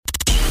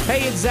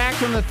Hey, it's Zach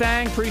from The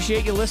Thang.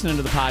 Appreciate you listening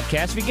to the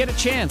podcast. If you get a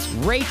chance,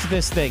 rate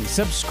this thing,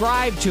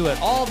 subscribe to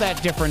it, all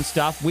that different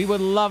stuff. We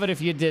would love it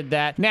if you did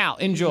that. Now,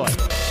 enjoy.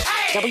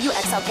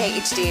 WXLK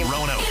HD.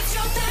 Rono. It's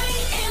your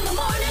thing in the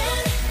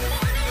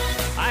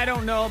morning. I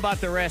don't know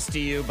about the rest of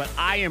you, but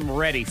I am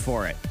ready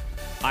for it.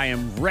 I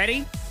am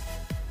ready.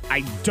 I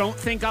don't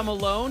think I'm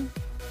alone.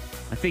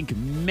 I think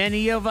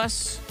many of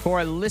us who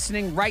are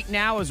listening right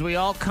now as we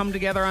all come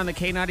together on the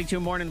K92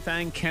 Morning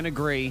Thang can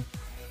agree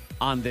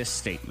on this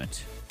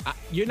statement.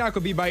 You're not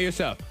going to be by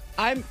yourself.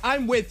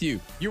 I'm with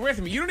you. You're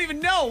with me. You don't even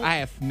know. I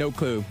have no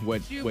clue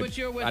what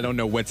I don't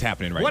know what's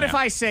happening right now. What if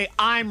I say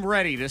I'm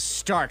ready to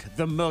start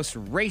the most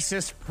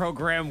racist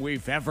program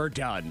we've ever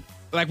done?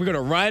 Like we're going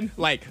to run?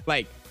 Like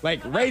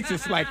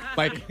racist, like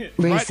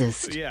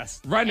Racist.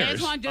 Yes.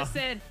 runners. Antoine just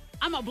said,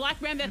 I'm a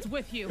black man that's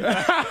with you.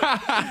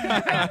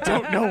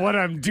 Don't know what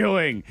I'm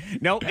doing.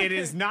 No, it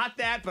is not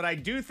that, but I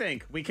do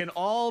think we can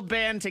all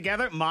band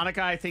together.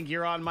 Monica, I think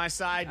you're on my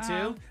side,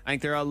 too. I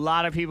think there are a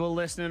lot of people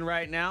listening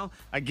right now.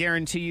 I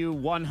guarantee you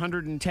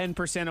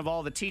 110% of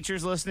all the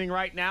teachers listening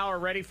right now are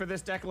ready for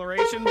this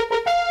declaration.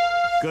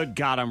 Good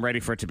God, I'm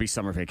ready for it to be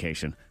summer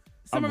vacation.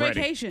 Summer I'm ready.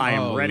 vacation. I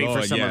am Oh, ready for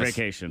Lord, summer yes.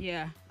 vacation.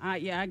 Yeah, I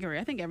agree.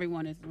 I think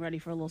everyone is ready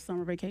for a little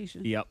summer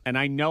vacation. Yep. And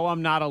I know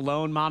I'm not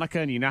alone, Monica.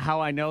 And you know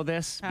how I know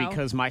this? How?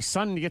 Because my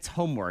son gets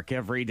homework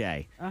every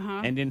day.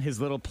 Uh-huh. And in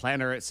his little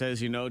planner, it says,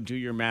 do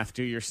your math,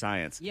 do your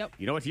science. Yep.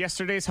 You know what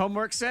yesterday's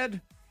homework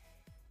said?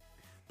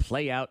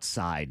 Play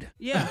outside.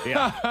 Yeah.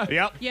 Yeah.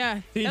 Yep.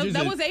 Yeah. Teachers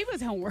That are- was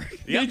Ava's homework.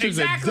 Yep, Teachers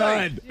are exactly.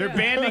 done. They're Yeah.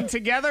 banding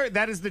together.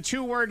 That is the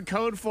 2-word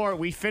code for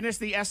we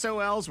finished the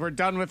SOLs. We're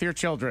done with your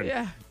children.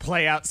 Yeah.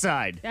 Play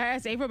outside. I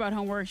asked Ava about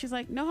homework. She's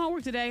like, no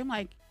homework today. I'm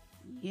like,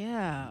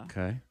 yeah.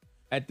 Okay.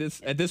 At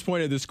this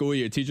point of the school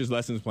year, teachers'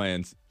 lessons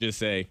plans just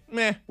say,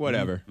 meh,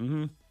 whatever.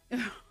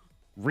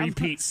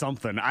 Repeat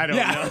something. I don't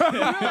know. I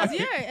realized,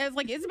 yeah,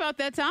 it's about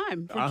that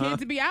time for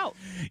kids to be out.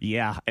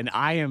 Yeah, and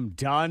I am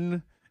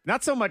done.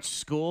 Not so much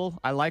school.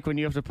 I like when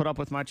you have to put up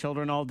with my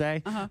children all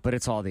day, but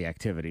it's all the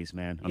activities,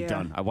 man. I'm Yeah.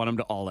 done. I want them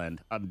to all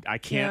end. I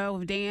can't. Yeah,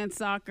 with dance,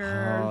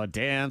 soccer. Oh,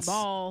 dance,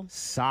 ball.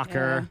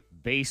 soccer,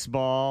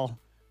 baseball,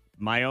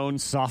 my own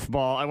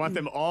softball. I want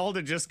them all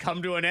to just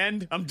come to an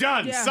end. I'm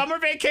done. Yeah. Summer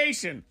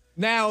vacation.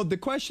 Now, the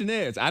question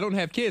is, I don't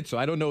have kids, so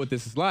I don't know what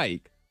this is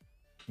like.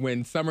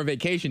 When summer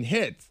vacation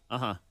hits,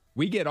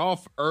 we get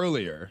off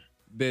earlier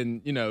than,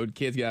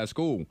 kids get out of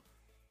school.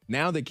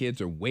 Now the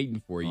kids are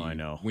waiting for you I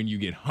know. when you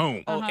get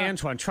home. Oh,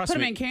 Antoine, trust Put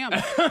them me. in camp.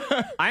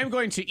 I'm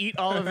going to eat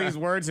all of these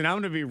words, and I'm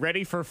going to be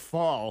ready for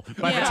fall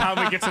by the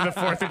time we get to the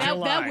 4th of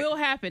July. That will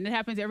happen. It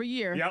happens every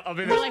year. Yep, I'll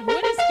be We're there. like,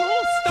 when does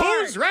school start?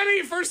 Who's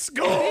ready for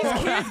school? These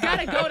kids got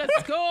to go to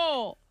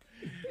school.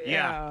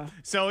 Yeah.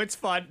 So it's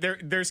fun.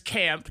 There's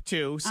camp,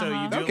 too. So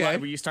you do a lot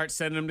where you start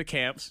sending them to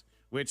camps,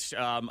 which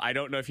I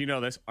don't know if you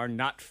know this, are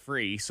not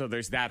free. So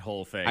there's that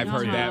whole thing. I've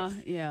heard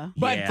that. Yeah.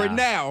 But for Yeah.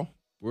 now,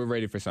 we're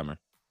ready for summer.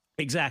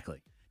 Exactly.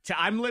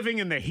 I'm living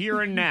in the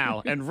here and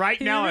now, and right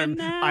now Here and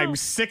now. I'm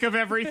sick of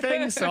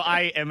everything. So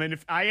I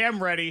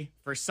am ready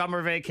for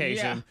summer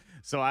vacation. Yeah.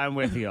 So I'm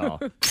with y'all.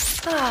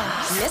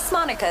 Miss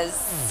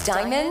Monica's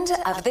Diamond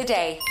of the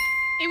Day.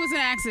 It was an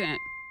accident,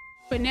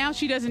 but now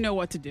she doesn't know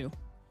what to do.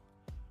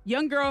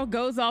 Young girl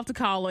goes off to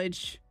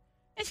college,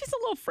 and she's a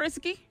little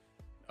frisky.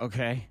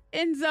 Okay.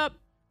 Ends up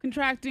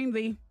contracting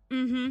the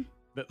The,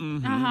 yep,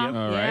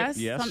 All right.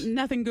 Yes.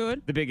 nothing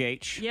good. The big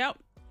H. Yep.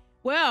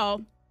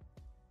 Well,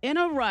 in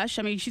a rush,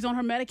 she's on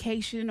her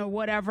medication or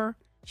whatever.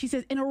 She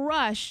says in a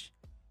rush,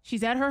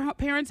 she's at her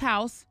parents'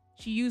 house.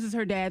 She uses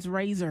her dad's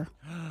razor.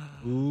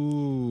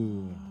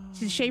 Ooh.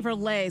 She shave her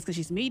legs because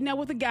she's meeting up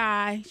with a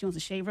guy. She wants to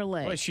shave her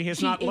legs. Well, she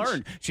has not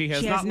learned. She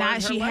has not learned her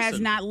She has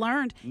lesson. not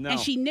learned. No. And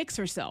she nicks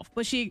herself.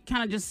 But she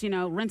kind of just,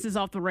 rinses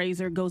off the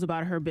razor, goes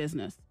about her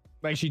business.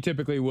 Like she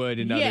typically would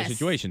in other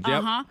situations.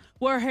 Yep.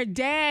 Where her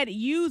dad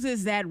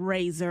uses that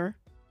razor,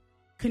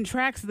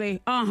 contracts the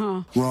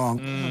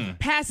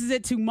passes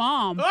it to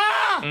mom.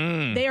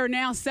 They are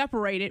now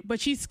separated, but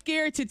she's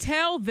scared to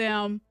tell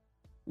them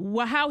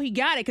how he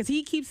got it because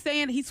he keeps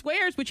saying he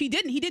swears, which he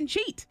didn't. He didn't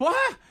cheat.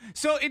 What?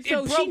 So it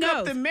So she broke up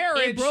knows. the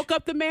marriage. It broke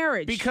up the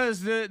marriage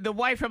Because the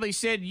wife probably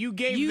said, you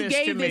gave You this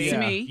gave to this me. to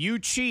me. You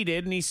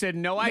cheated. And he said,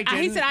 no, I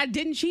didn't. He said, I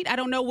didn't cheat. I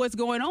don't know what's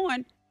going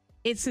on.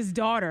 It's his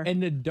daughter.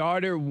 And the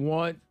daughter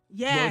will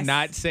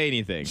not say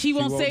anything. She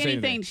won't say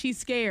anything. She's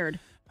scared.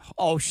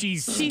 Oh,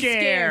 she's She's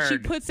scared. She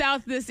puts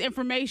out this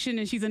information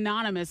and she's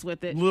anonymous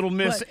with it. Little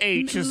Miss But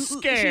H is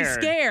scared. She's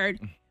scared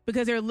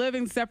because they're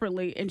living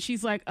separately. And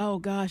she's like, oh,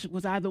 gosh,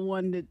 was I the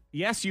one that...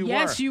 Yes, you were.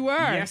 Yes, you were.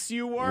 Yes,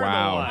 you were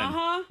Wow. the one.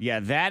 Uh-huh. Yeah,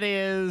 that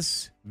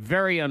is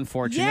very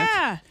unfortunate.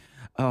 Yeah.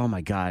 Oh,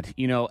 my God.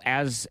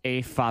 As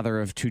a father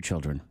of 2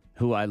 children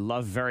who I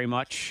love very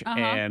much,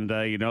 and,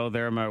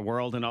 they're my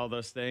world and all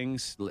those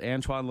things,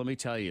 Antoine, let me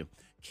tell you,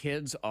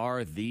 kids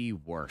are the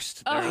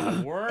worst. They're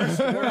the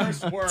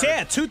worst.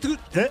 Yeah, toot.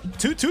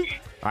 All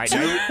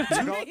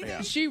right,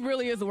 now, She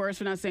really is the worst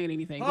for not saying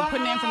anything. But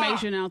putting the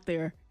information out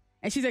there.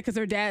 And she said because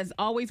her dad's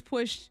always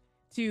pushed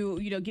to,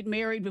 get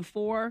married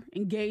before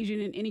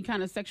engaging in any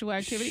kind of sexual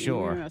activity.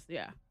 Sure.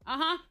 Yeah.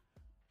 Uh-huh.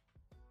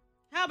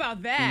 How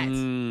about that?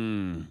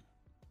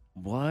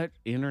 What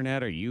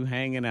internet are you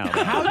hanging out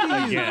How on do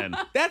you? again?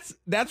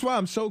 That's why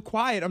I'm so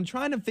quiet. I'm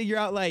trying to figure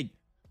out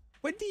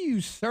what do you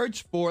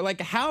search for?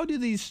 How do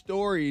these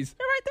stories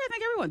They're right there. I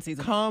think everyone sees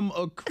them. come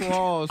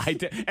across?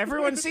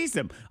 Everyone sees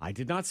them. I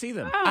did not see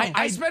them. Oh.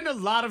 I spend a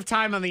lot of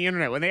time on the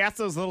internet. When they ask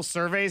those little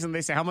surveys and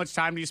they say, how much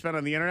time do you spend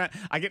on the internet?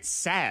 I get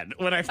sad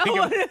when I think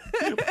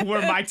of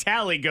where my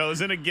tally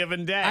goes in a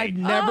given day.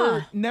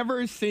 I've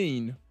never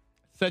seen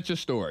such a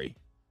story.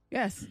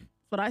 Yes, that's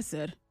what I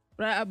said.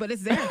 But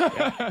it's there.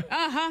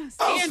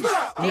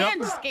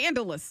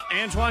 Scandalous.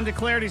 Antoine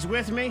declared he's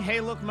with me.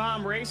 Hey, look,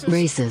 Mom, racist.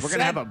 We're going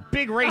to have a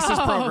big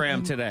racist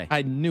program today.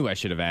 I knew I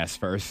should have asked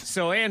first.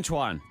 So,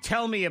 Antoine,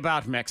 tell me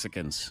about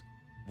Mexicans.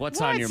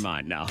 What's on your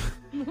mind now?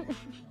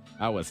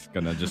 I was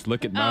going to just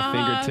look at my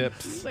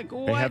fingertips. Like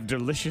what? They have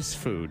delicious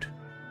food.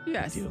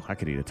 Yes. I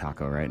could eat a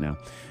taco right now.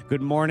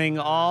 Good morning,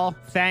 all.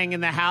 Thang in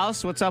the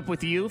house. What's up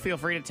with you? Feel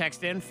free to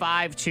text in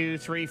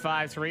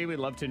 52353. We'd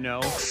love to know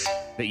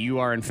that you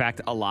are, in fact,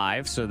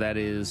 alive. So that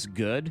is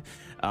good.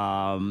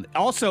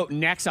 Also,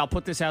 next, I'll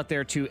put this out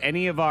there to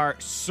any of our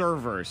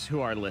servers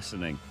who are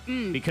listening,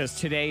 because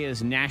today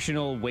is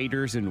National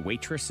Waiters and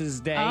Waitresses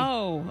Day.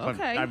 Oh,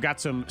 okay. I've got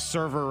some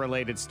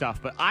server-related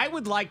stuff, but I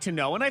would like to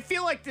know, and I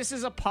feel like this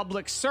is a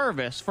public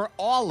service for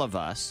all of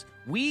us.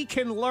 We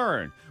can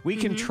learn. We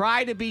can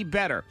try to be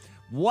better.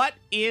 What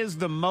is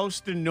the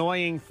most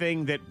annoying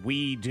thing that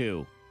we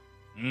do?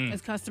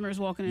 As customers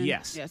walking in?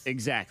 Yes,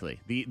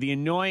 exactly. The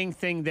annoying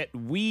thing that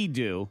we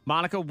do.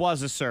 Monica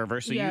was a server,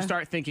 so you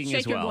start thinking Shake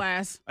as well. your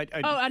glass.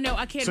 I know.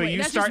 I can't so wait. you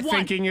That's start just one.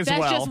 thinking as That's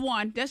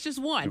well. That's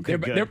just one. Okay.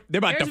 They're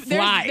about to There's-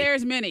 fly.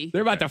 There's many.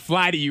 They're about to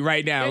fly to you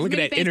right now. There's Look at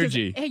many that things 'cause-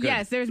 energy.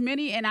 Yes, there's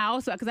many, and I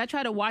also, because I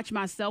try to watch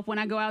myself when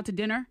I go out to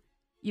dinner,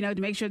 to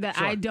make sure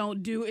that I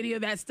don't do any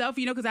of that stuff,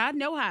 because I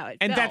know how it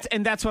felt.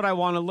 That's what I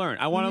want to learn.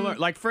 I want to learn.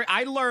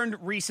 I learned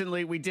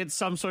recently, we did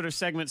some sort of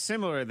segment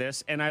similar to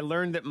this, and I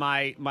learned that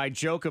my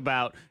joke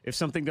about if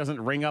something doesn't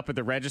ring up at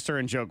the register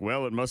and joke,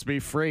 well, it must be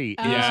free,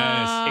 is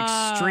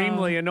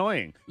extremely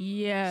annoying.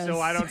 Yes. So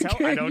I don't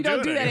You don't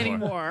do do that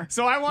anymore. anymore.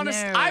 So I want to.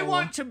 No. I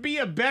want to be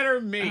a better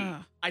me.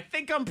 I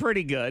think I'm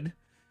pretty good,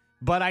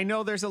 but I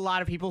know there's a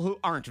lot of people who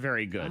aren't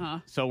very good.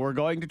 So we're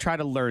going to try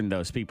to learn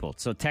those people.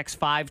 So text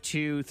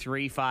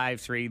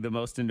 52353, the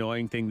most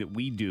annoying thing that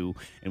we do,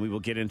 and we will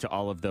get into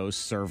all of those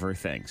server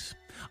things.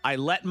 I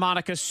let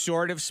Monica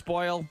sort of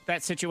spoil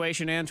that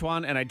situation,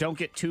 Antoine, and I don't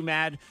get too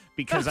mad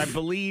because I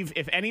believe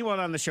if anyone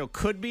on the show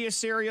could be a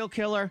serial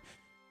killer,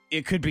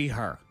 it could be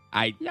her.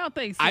 Y'all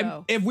think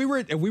so? If we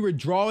were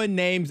drawing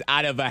names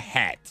out of a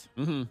hat,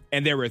 and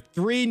there were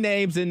 3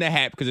 names in the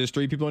hat because there's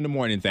 3 people in the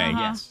morning thing,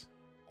 Yes.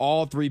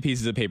 all 3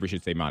 pieces of paper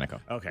should say Monica.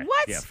 Okay.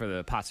 What? Yeah, for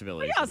the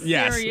possibilities. Y'all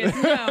Yes. serious?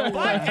 No.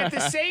 But at the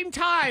same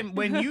time,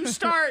 when you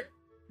start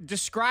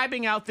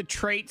describing out the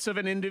traits of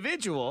an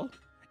individual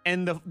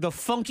and the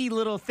funky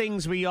little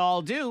things we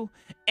all do,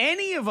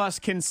 any of us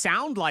can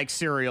sound like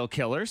serial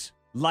killers,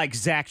 like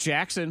Zach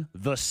Jackson,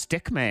 the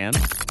Stick Man.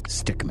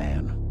 Stick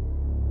Man.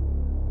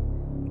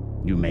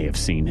 You may have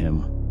seen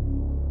him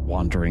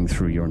wandering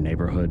through your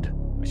neighborhood.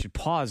 I should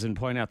pause and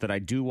point out that I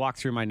do walk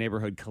through my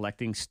neighborhood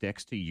collecting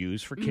sticks to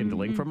use for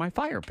kindling for my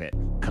fire pit.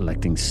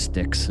 Collecting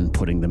sticks and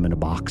putting them in a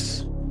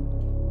box.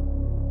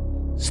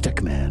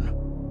 Stick Man.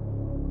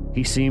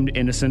 He seemed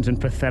innocent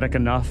and pathetic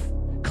enough,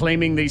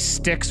 claiming these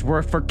sticks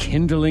were for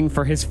kindling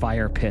for his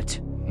fire pit.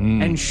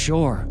 And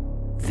sure,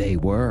 they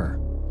were.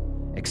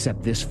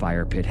 Except this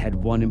fire pit had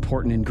one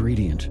important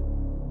ingredient.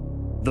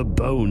 The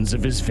bones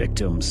of his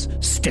victims.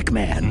 Stick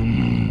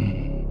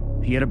Man.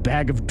 He had a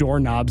bag of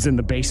doorknobs in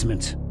the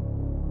basement.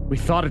 We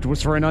thought it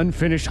was for an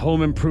unfinished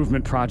home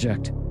improvement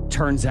project.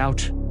 Turns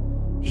out,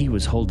 he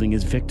was holding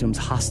his victims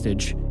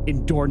hostage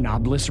in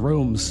doorknobless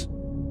rooms.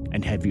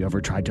 And have you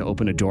ever tried to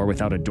open a door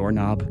without a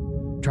doorknob?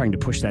 Trying to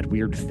push that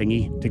weird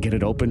thingy to get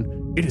it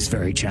open? It is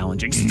very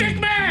challenging.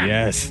 Stickman!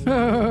 Yes.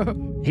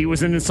 He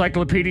was an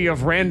encyclopedia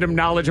of random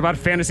knowledge about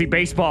fantasy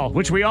baseball,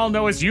 which we all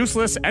know is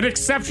useless and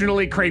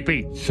exceptionally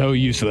creepy. So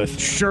useless.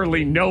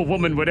 Surely no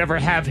woman would ever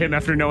have him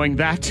after knowing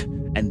that.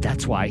 And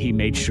that's why he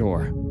made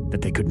sure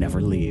that they could never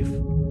leave.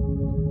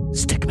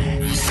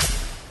 Stickman.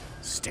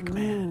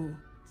 Stickman.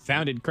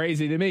 Sounded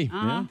crazy to me.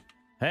 Yeah.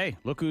 Hey,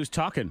 look who's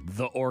talking.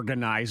 The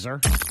organizer.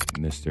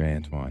 Mr.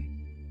 Antoine.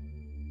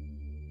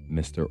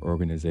 Mr.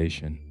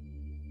 Organization.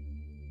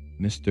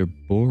 Mr.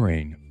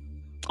 Boring.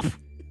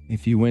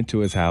 If you went to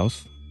his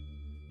house,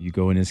 you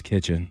go in his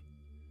kitchen,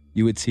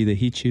 you would see that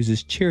he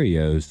chooses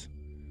Cheerios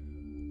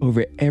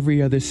over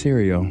every other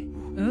cereal.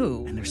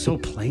 Ooh. And they're so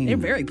plain. They're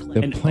very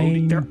plain. The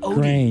plain They're oaty.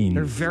 grain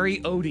They're very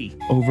oaty.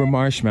 over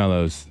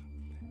marshmallows.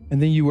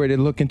 And then you were to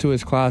look into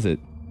his closet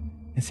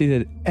and see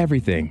that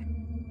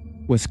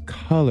everything was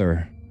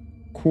color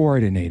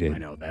coordinated. I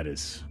know,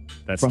 that's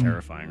From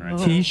terrifying, right?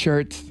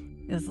 T-shirts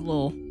It's a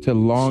little. to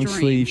long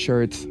Extreme. sleeve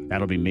shirts.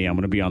 That'll be me. I'm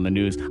going to be on the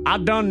news. I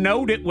done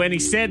knowed it when he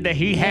said that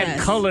he had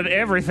Yes. colored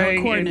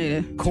everything.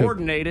 Coordinated.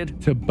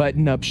 Coordinated. To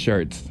button-up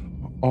shirts.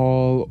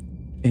 all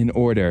in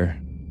order.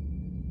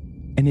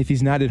 And if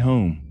he's not at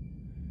home,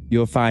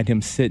 you'll find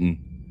him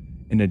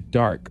sitting in a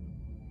dark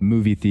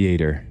movie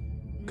theater,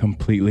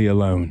 completely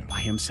alone By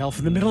himself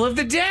in the middle of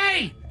the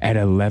day. at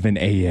 11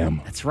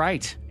 a.m. That's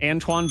right.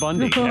 Antoine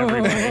Bundy,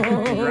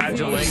 everybody.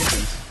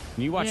 Congratulations.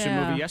 You watched a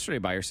movie yesterday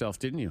by yourself,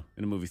 didn't you?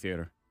 In a movie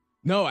theater.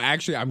 No,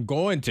 actually, I'm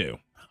going to.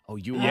 Oh,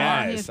 you he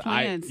are? has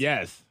plans.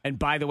 Yes. And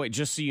by the way,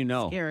 just so you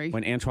know, Scary.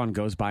 when Antoine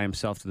goes by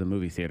himself to the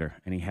movie theater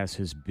and he has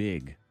his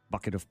big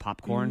bucket of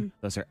popcorn,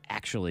 those are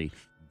actually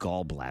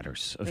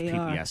gallbladders of They people.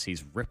 are. Yes,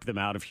 he's ripped them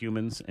out of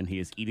humans and he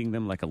is eating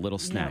them like a little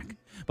snack.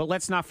 But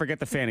let's not forget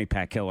the fanny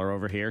pack killer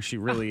over here. She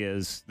really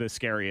is the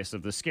scariest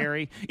of the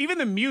scary. Even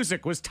the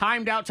music was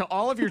timed out to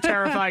all of your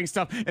terrifying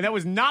stuff, and that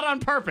was not on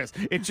purpose.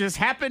 It just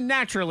happened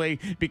naturally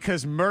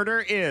because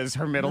murder is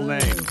her middle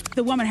name.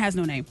 The woman has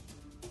no name.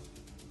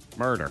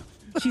 Murder.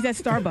 She's at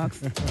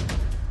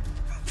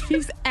Starbucks.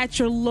 She's at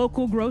your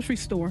local grocery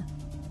store.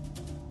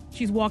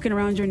 She's walking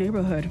around your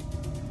neighborhood.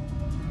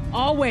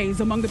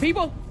 Always among the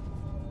people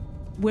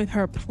with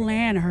her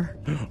planner.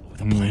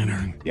 The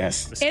planner.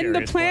 Yes. In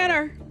the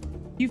planner,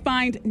 you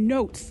find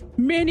notes.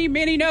 Many,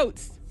 many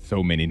notes.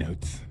 So many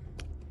notes.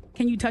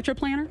 Can you touch her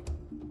planner?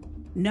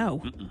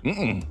 No.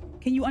 Can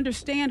you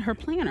understand her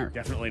planner?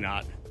 Definitely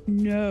not.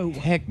 No.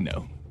 Heck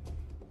no.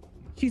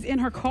 She's in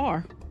her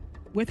car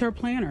with her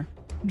planner,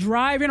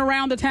 driving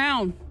around the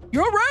town.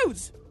 Your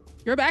roads,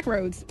 your back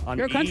roads, On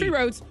your country E.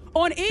 roads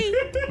on E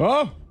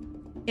Oh.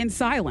 in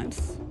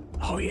silence.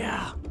 Oh,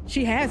 yeah.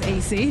 She has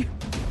AC,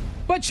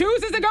 but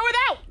chooses to go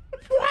without.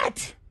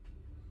 What?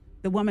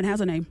 The woman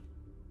has a name.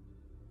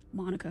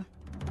 Monica.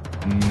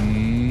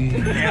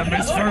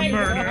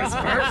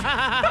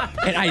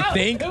 And I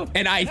think,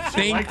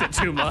 Liked it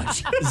too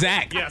much.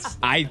 Zach, Yes.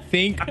 I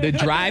think the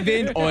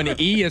drive-in on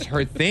E is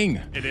her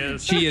thing. It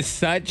is. She is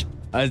such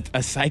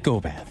a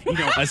psychopath,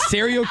 a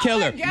serial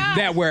killer gosh.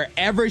 that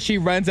wherever she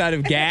runs out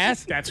of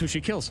gas, That's who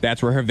she kills.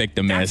 that's where her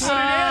victim is.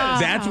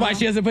 That's why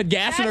she doesn't put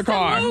gas in her That's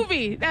car. the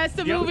movie. That's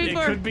the Yep, movie it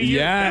for. could be.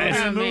 Yes. That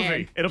is Oh, a movie.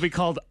 man. It'll be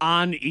called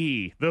On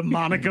E, the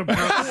Monica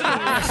Brooks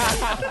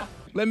story.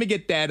 Let me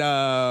get that.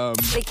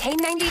 The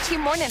K92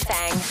 Morning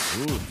Thang.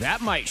 Ooh,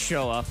 that might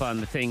show up on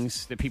the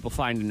things that people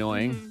find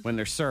annoying Mm-hmm. when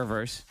they're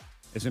servers.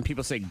 Is when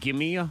people say, give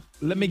me that.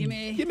 Give me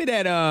that. Give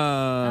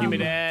me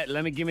that.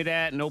 Let me give me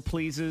that. No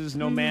pleases,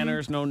 no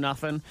manners, no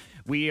nothing.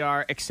 We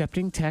are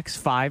accepting text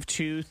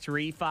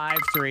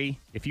 52353.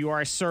 If you are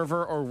a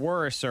server or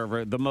were a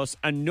server, the most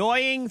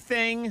annoying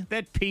thing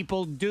that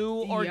people do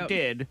or Yep.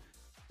 did,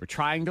 we're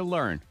trying to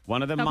learn.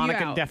 One of them Help you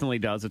Monica out. definitely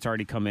does. It's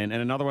already come in.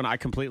 And another one I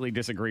completely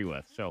disagree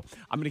with. So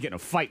I'm going to get in a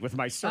fight with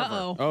my server.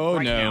 Uh-oh. Oh,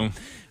 right no.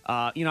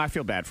 now. I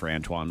feel bad for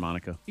Antoine,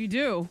 Monica. You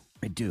do.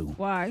 I do.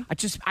 Why?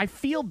 I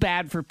feel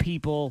bad for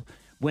people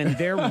when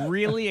they're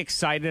really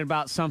excited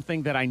about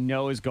something that I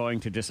know is going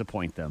to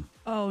disappoint them.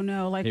 Oh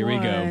no! Like Here what?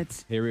 we go.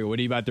 Here we go. What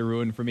are you about to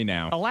ruin for me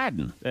now?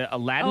 Aladdin.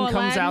 Aladdin Oh, comes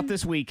Aladdin? out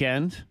this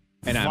weekend.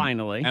 And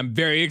finally. I'm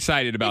very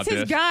excited about It's his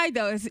this. guy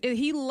though.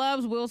 He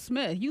loves Will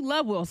Smith. You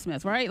love Will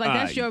Smith, right? Like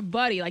that's your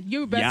buddy. Like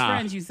you're best yeah.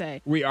 friends. You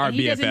say We are and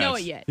he BFFs. doesn't know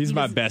it yet. He's He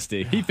my doesn't-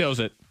 bestie. He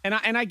feels it. and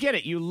I get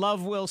it. You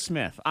love Will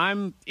Smith.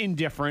 I'm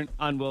indifferent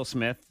on Will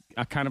Smith.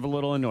 I'm kind of a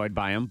little annoyed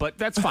by him, but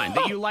that's fine.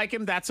 That you like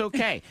him, that's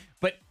okay.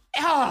 But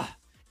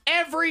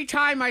every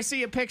time I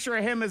see a picture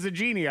of him as a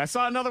genie, I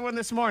saw another one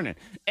this morning.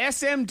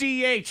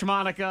 SMDH,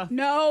 Monica.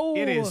 No,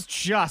 It is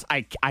just,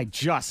 I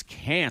just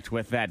can't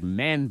with that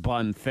man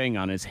bun thing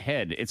on his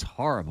head. It's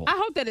horrible. I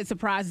hope that it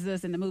surprises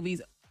us in the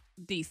movies.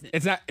 Decent.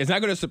 It's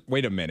not going to.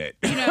 Wait a minute.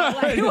 You know,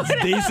 like,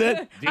 It's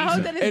decent. I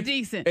hope that it's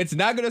decent. It's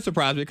not going to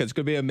surprise me because it's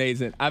going to be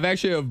amazing. I've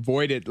actually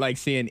avoided like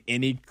seeing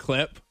any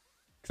clip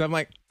because I'm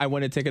like, I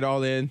want to take it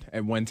all in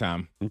at one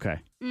time. Okay.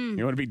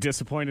 You want to be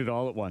disappointed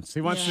all at once. He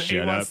wants Yeah. he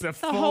Shut wants up. the It's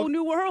a full whole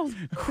new world.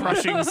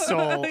 crushing soul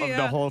of the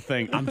Yeah. whole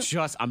thing.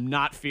 I'm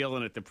not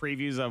feeling it. The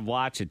previews I've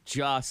watched, it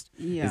just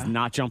Yeah. is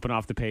not jumping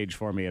off the page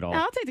for me at all.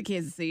 I'll take the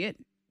kids to see it.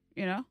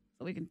 You know,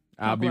 so we can.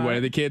 I'll be one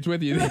of the kids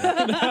with you.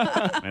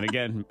 And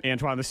again,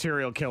 Antoine the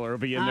serial killer will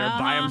be in there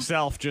by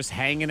himself just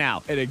hanging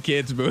out. in a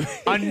kids movie.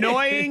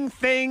 Annoying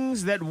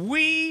things that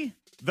we,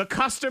 the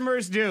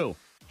customers, do.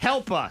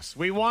 Help us.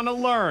 We want to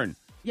learn.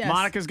 Yes.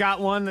 Monica's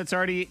got one that's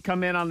already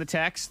come in on the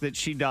text that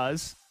she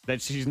does,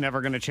 that she's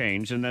never going to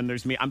change. And then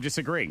there's me. I'm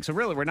disagreeing. So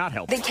really, we're not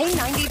helping. The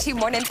K92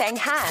 Morning Thang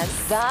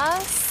has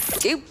the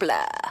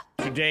Dupla.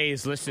 Today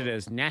is listed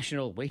as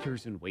National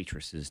Waiters and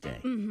Waitresses Day.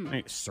 I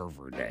think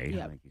Server Day.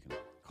 Yep. I think you can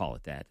call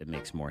it that. It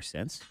makes more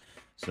sense.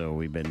 So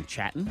we've been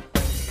chatting.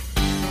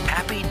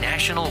 Happy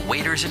National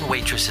Waiters and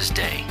Waitresses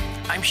Day.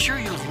 I'm sure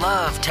you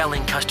love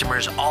telling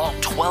customers all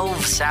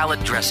 12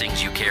 salad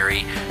dressings you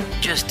carry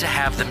just to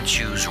have them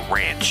choose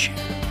ranch.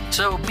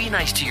 So be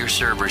nice to your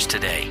servers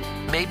today.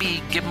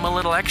 Maybe give them a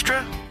little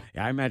extra?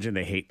 Yeah, I imagine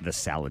they hate the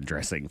salad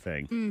dressing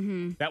thing.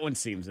 Mm-hmm. That one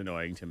seems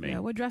annoying to me. Yeah,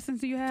 what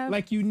dressings do you have?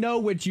 Like you know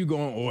what you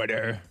gonna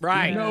order,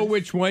 Right. You know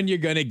which one you're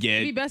gonna It'd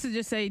be get. best to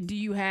just say, "Do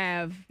you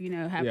have?" You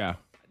know, have. Yeah.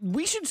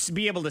 We should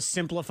be able to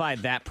simplify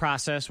that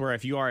process where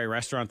if you are a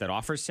restaurant that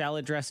offers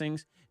salad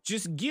dressings,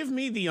 just give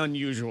me the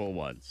unusual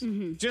ones.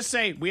 Mm-hmm. Just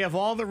say, we have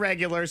all the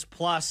regulars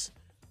plus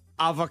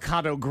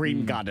avocado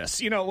green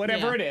goddess,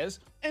 whatever Yeah. it is.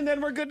 And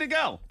then we're good to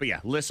go. But yeah,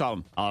 list all of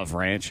them. Olive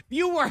ranch.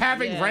 You were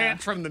having Yeah.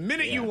 ranch from the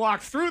minute you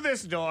walked through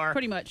this door.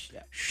 Pretty much.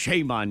 Yeah.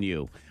 Shame on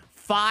you.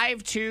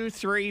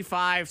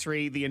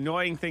 52353, the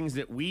annoying things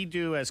that we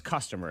do as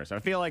customers. I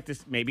feel like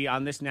this, maybe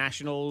on this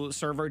National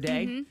Server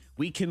Day,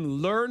 we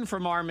can learn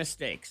from our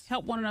mistakes.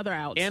 Help one another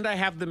out. And I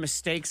have the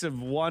mistakes of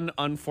one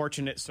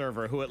unfortunate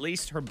server who at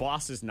least her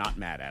boss is not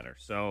mad at her.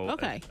 So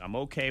Okay. I'm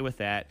okay with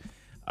that.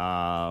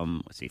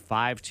 Let's see,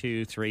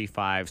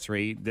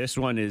 52353. This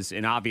one is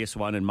an obvious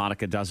one, and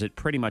Monica does it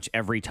pretty much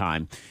every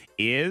time,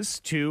 is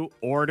to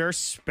order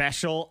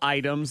special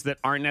items that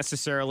aren't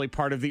necessarily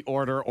part of the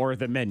order or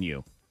the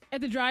menu.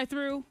 At the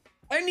drive-thru.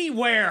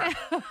 Anywhere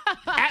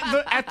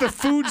at the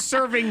food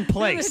serving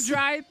place. The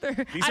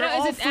drive-thru. These are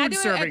all I food do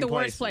it serving at the places.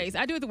 worst place.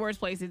 I do it at the worst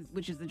place,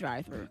 which is the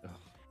drive-thru.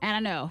 And I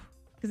know.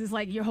 Because it's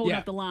like you're holding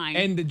up the line.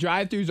 And the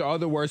drive-thrus are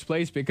the worst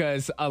place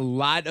because a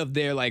lot of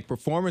their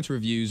performance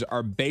reviews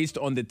are based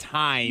on the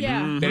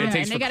time that it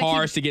takes for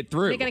cars to get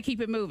through. They got to keep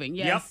it moving.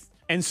 Yes. Yep.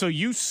 And so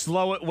you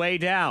slow it way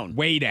down.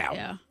 Way down.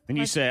 Yeah. And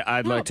you say,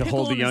 "I'd no, like to pickle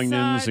hold the on the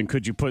onions, side. and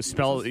could you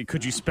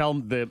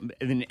spell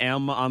an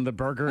M on the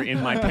burger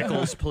in my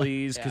pickles,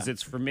 please? Because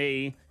it's for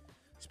me."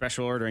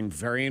 Special ordering,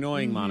 very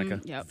annoying, Monica.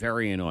 Yep.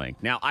 Very annoying.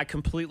 Now, I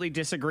completely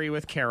disagree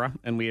with Kara,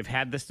 and we have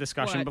had this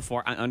discussion What?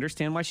 before. I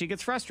understand why she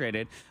gets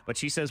frustrated, but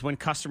she says when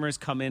customers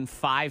come in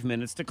 5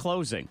 minutes to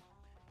closing,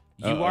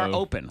 you are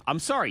open. I'm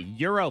sorry,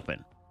 you're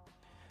open.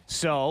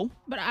 So,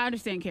 But I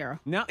understand, Kara.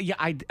 no, yeah,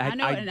 I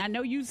know, and I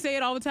know you say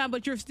it all the time,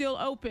 but you're still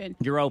open.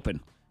 you're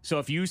open. So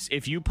if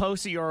you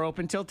post that you're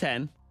open till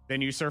 10,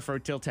 then you serve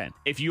food till 10.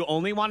 If you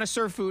only want to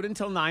serve food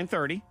until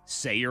 9:30,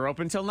 say you're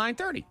open till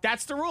 9:30.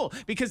 That's the rule.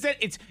 Because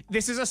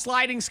this is a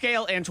sliding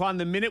scale, Antoine.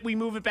 The minute we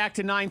move it back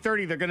to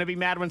 9:30, they're going to be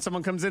mad when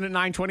someone comes in at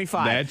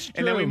 9:25. That's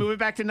And then we true. move it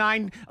back to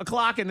 9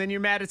 o'clock, and then you're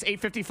mad it's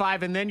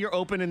 8:55, and then you're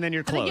open, and then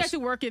you're I think you have closed. to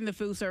work in the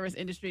food service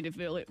industry to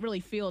really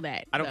feel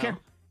that. I don't though. care.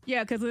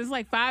 Yeah, because it's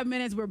like 5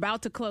 minutes. We're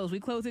about to close. We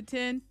close at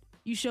 10.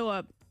 You show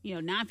up,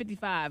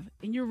 9:55,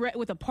 and you're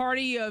with a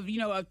party of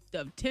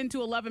 10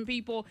 to 11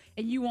 people,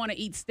 and you want to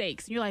eat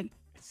steaks. And you're like,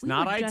 It's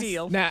not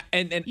ideal. Now,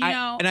 and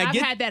I I've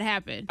get had that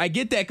happen. I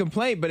get that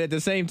complaint, but at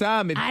the same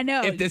time, I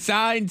know. if the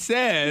sign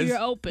says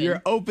You're open.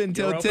 you're open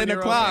till You're open, 10 you're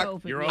o'clock,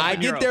 open. You're I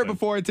open, get you're there open.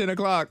 before 10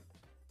 o'clock.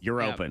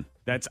 You're Yep. open.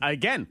 That's,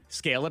 again,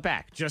 scale it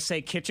back. Just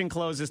say kitchen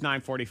closes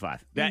 9:45.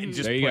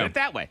 Just There you put go. it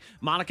that way.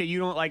 Monica, you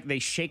don't they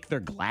shake their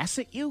glass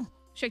at you?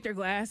 Shake their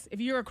glass. If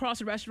you're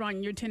across a restaurant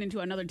and you're tending to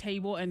another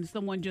table and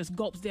someone just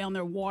gulps down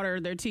their water,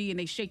 their tea, and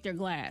they shake their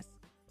glass,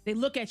 they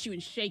look at you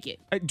and shake it.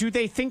 Do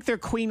they think they're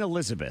Queen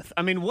Elizabeth?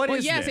 I mean, what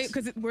is yes, this?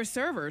 because we're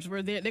servers.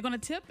 They're going to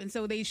tip, and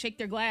so they shake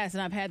their glass,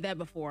 and I've had that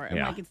before. I'm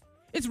Yeah. like,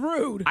 it's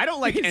rude. I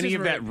don't like It's any just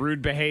of that rude.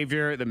 rude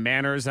behavior, the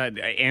manners.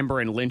 Amber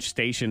in Lynch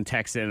Station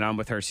texted, and I'm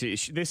with her.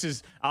 This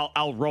is,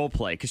 I'll role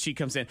play because she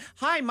comes in.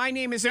 Hi, my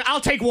name is, I'll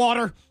take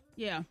water.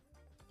 Yeah.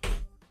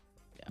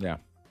 Yeah.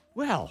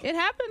 Well, It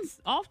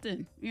happens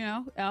often,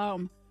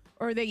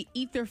 or they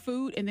eat their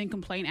food and then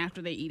complain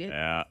after they eat it.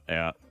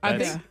 yeah.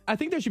 I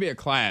think there should be a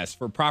class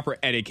for proper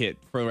etiquette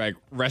for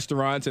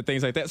restaurants and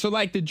things like that. So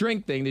the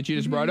drink thing that you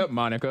just brought up,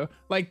 Monica,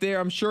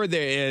 I'm sure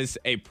there is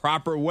a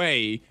proper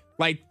way.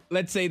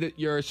 Let's say that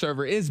your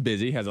server is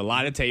busy, has a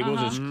lot of tables,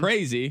 it's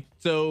crazy.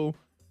 So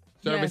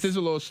service Yes. is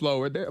a little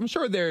slower. I'm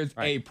sure there's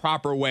a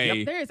proper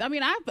way. There is. I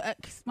mean,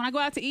 when I go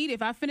out to eat,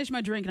 if I finish my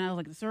drink and I was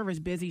like, the server's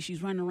busy,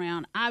 she's running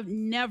around, I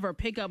never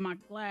pick up my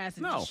glass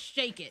and just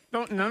shake it.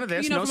 None of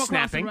this. You know, No from across the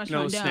snapping. No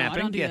restaurant. No, I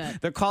snapping. don't do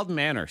that. They're called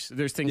manners.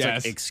 There's things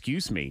Yes. like,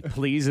 excuse me,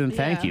 please, and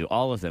thank Yeah. you.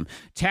 All of them.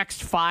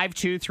 Text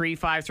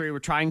 52353. We're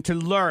trying to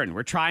learn.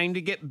 We're trying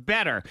to get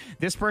better.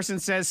 This person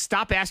says,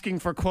 stop asking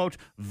for, quote,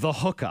 the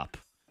hookup.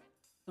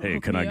 Hey,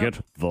 hook can me I up.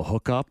 get the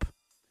hookup?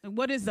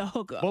 What is the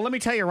hookup? Well, let me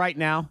tell you right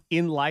now,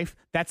 in life,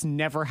 that's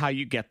never how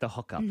you get the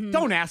hookup.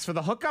 Don't ask for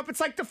the hookup. It's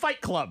like the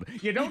Fight Club.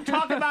 You don't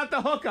talk about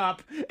the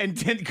hookup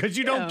because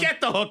you don't get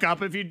the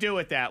hookup if you do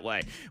it that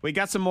way. We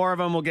got some more of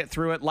them. We'll get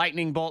through it.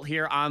 Lightning bolt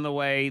here on the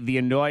way. The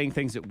annoying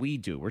things that we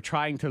do. We're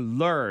trying to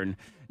learn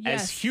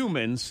as Yes.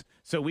 humans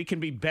so we can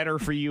be better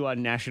for you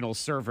on National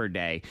Server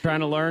Day. Trying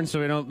to learn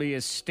so we don't be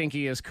as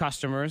stinky as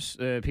customers,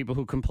 people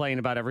who complain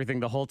about everything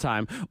the whole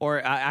time.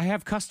 Or I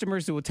have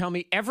customers who will tell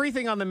me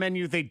everything on the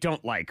menu they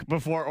don't like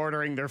before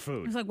ordering their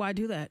food. It's like, why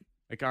do that?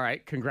 Like, all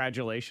right,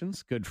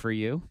 congratulations. Good for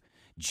you.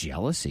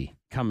 Jealousy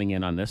coming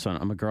in on this one.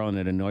 I'm a girl, and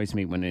it annoys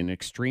me when an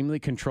extremely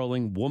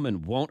controlling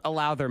woman won't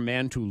allow their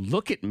man to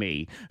look at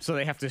me, so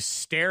they have to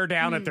stare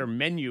down at their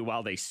menu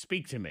while they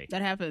speak to me.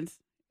 That happens.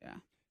 Yeah.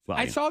 Well,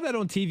 I saw that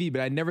on TV,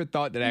 but I never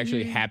thought that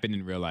actually happened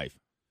in real life.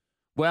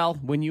 Well,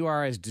 when you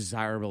are as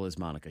desirable as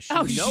Monica, she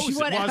Oh, knows it.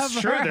 Well, whatever.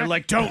 sure. They're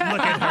like, don't look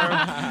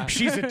at her.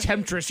 She's a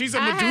temptress. She's a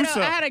I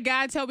Medusa. had a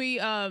guy tell me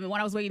when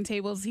I was waiting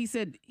tables. He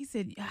said,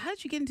 how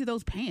did you get into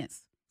those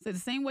pants? I said, the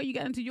same way you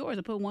got into yours.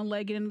 I put one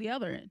leg into the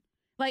other end.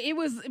 Like it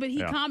was, but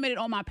he commented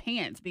on my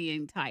pants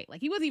being tight.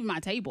 Like he wasn't even my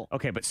table.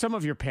 Okay, but some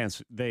of your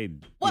pants, they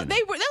Well, they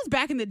were. That was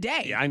back in the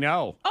day. Yeah, I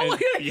know. Oh,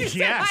 yes.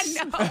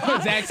 I know.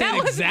 Zach said That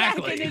was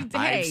exactly. back in the day.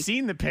 I've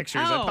seen the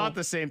pictures. I Oh. thought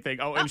the same thing.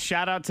 Oh, and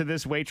shout out to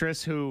this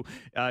waitress who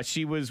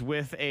she was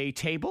with a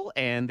table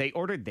and they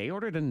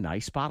ordered a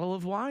nice bottle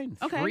of wine.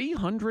 Okay.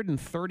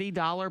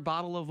 $330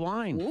 bottle of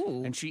wine.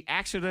 Ooh. And she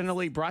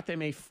accidentally brought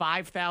them a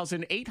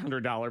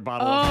 $5,800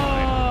 bottle of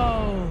wine.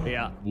 Oh,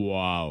 Yeah.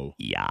 Wow.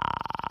 Yeah.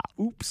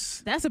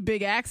 Oops. that's a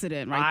big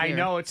accident, right I there.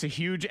 know it's a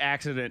huge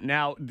accident.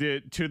 Now,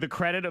 to the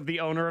credit of the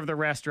owner of the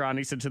restaurant,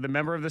 he said to the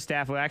member of the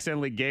staff who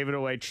accidentally gave it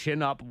away,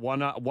 chin up,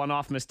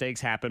 one-off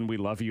mistakes happen. We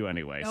love you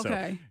anyway.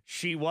 Okay. So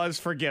she was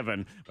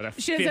forgiven. But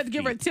She doesn't have to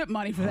give her tip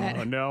money for that.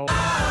 Oh, no.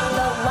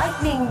 The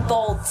lightning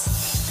bolt.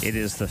 It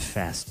is the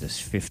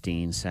fastest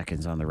 15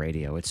 seconds on the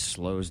radio. It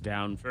slows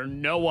down for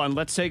no one.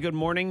 Let's say good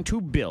morning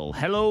to Bill.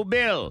 Hello,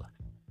 Bill.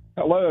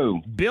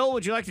 Hello, Bill,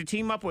 would you like to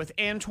team up with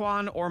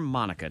Antoine or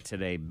Monica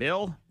today,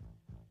 Bill?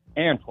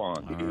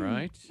 Antoine. All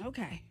right.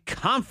 Okay.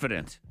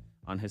 Confident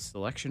on his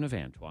selection of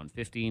Antoine.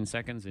 15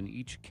 seconds in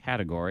each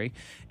category,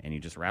 and you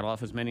just rattle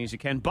off as many as you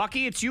can.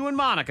 Bucky, it's you and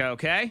Monica,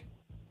 okay?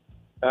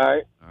 All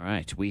right. All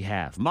right, we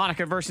have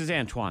Monica versus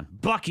Antoine.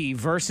 Bucky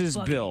versus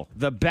Bill.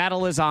 The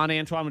battle is on.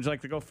 Antoine, would you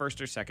like to go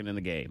first or second in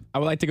the game? I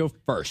would like to go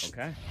first.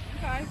 Okay.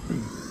 Okay.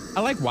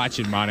 I like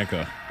watching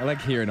Monica. I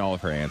like hearing all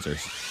of her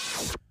answers.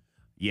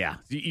 Yeah.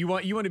 You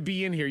want to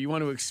be in here. You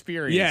want to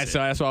experience Yeah, it. so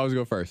that's why I was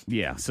go first.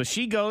 Yeah, so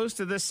she goes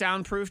to the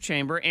soundproof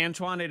chamber.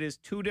 Antoine, it is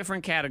 2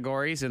 different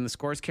categories, and the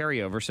scores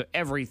carry over, so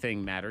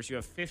everything matters. You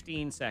have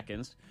 15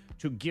 seconds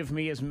to give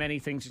me as many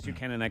things as you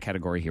can in that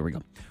category. Here we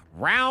go.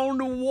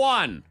 Round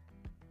 1.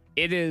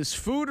 It is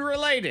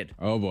food-related.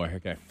 Oh, boy.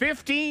 Okay.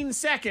 15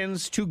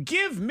 seconds to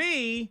give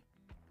me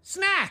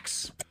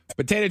snacks.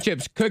 Potato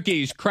chips,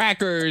 cookies,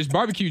 crackers,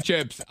 barbecue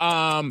chips,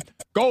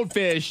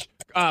 goldfish,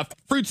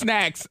 fruit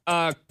snacks,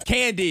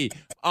 candy,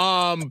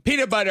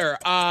 peanut butter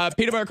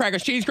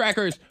crackers, cheese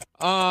crackers,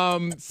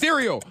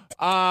 cereal,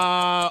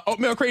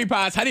 oatmeal cream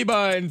pies, honey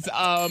buns.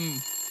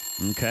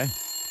 Okay.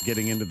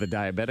 Getting into the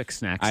diabetic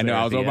snacks. I know. there I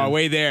at was the on my end.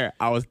 way there.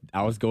 I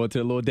was going to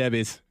the Little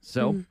Debbie's.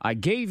 So I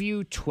gave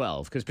you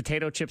 12 because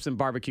potato chips and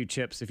barbecue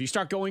chips. If you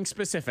start going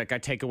specific, I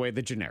take away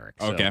the generic.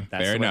 So Okay, that's fair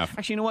the way- enough.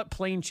 Actually, you know what?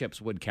 Plain chips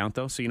would count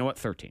though. So you know what?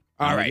 13.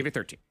 All I'm gonna right. give you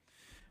 13.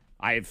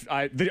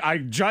 I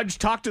judge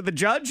talked to the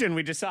judge and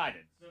we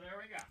decided. So there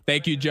we go.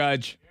 Thank you,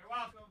 Judge. You're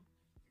welcome.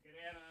 Get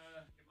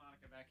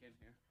Monica back in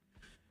here.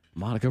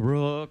 Monica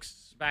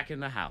Brooks back in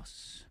the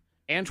house.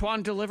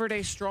 Antoine delivered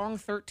a strong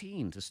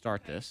 13 to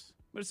start this.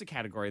 But it's a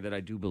category that I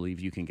do believe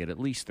you can get at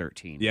least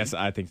 13. Yes,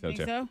 I think so,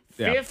 Think too. so?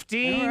 Yeah.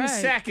 15 All right.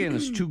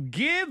 seconds to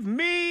give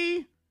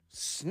me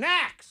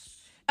snacks.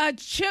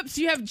 Chips.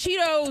 You have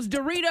Cheetos,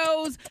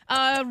 Doritos,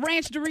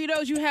 ranch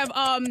Doritos. You have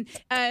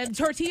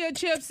tortilla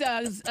chips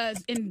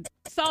in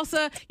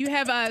salsa. You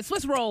have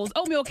Swiss rolls,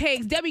 oatmeal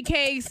cakes, Debbie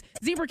cakes,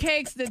 zebra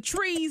cakes, the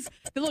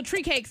little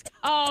tree cakes.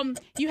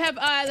 You have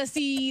let's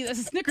see, a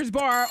Snickers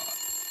bar.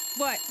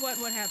 What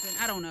happened?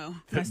 I don't know.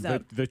 Messed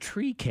up. The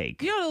tree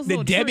cake. You know those The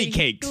little Debbie tree-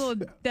 cakes. the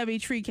little Debbie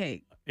tree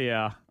cake.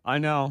 Yeah, I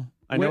know.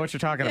 I know What- what you're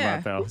talking Yeah.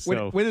 about, though.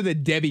 So What are the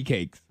Debbie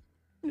cakes?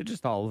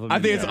 just all of them. I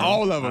in think it's general.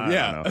 all of them, I don't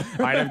yeah. know.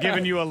 All right, I've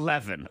given you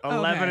 11.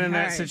 11 Okay, in that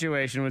all right.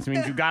 situation, which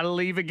means you got to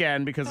leave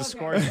again because the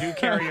scores do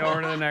carry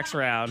over to the next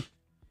round.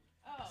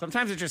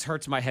 Sometimes it just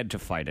hurts my head to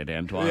fight it,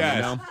 Antoine. Yes.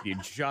 You know? You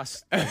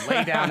just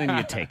lay down and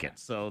you take it.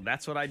 So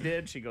that's what I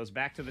did. She goes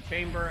back to the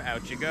chamber.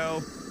 Out you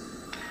go.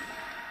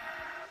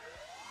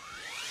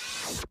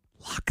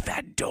 Lock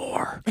that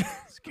door.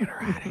 Let's get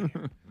her out of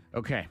here.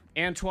 Okay.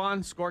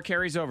 Antoine, score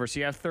carries over. So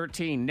you have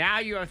 13. Now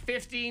you have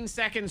 15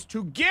 seconds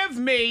to give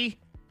me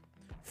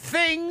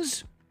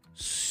things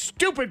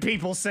stupid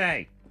people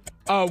say.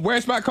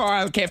 Where's my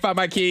car? I can't find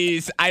my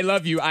keys. I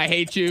love you. I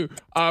hate you.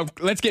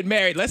 Let's get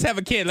married. Let's have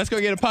a kid. Let's go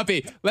get a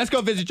puppy. Let's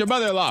go visit your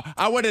mother-in-law.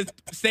 I want to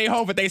stay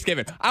home for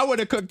Thanksgiving. I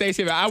want to cook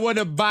Thanksgiving. I want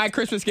to buy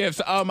Christmas gifts.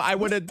 I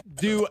want to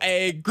do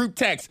a group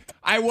text.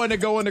 I want to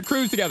go on a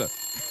cruise together.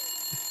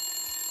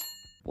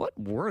 What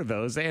were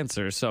those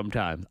answers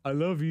sometimes? I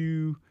love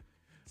you.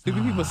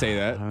 Stupid people say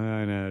that.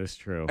 I know, it's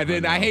true. And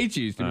then I know. hate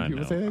you. Stupid I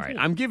people know. say that. All right,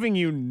 too. I'm giving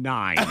you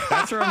 9.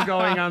 That's where I'm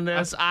going on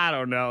this. I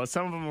don't know.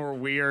 Some of them were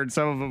weird.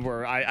 Some of them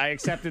were. I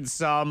accepted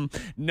some.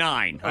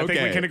 9. I think we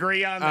Okay. can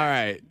agree on that. All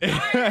right.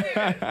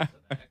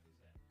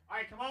 All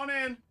right, come on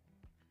in.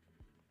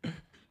 I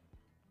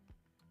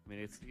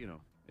mean,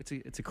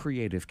 it's a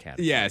creative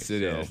category. Yes,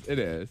 it so. is. It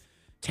is.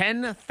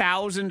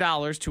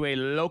 $10,000 to a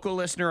local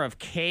listener of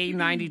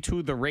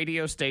K92, the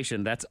radio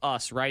station. That's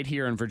us right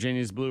here in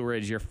Virginia's Blue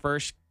Ridge. Your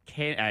first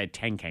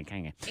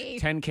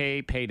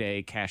 10K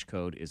payday cash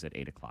code is at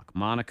 8 o'clock.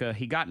 Monica,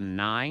 he got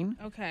 9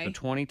 Okay. to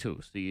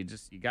 22. So you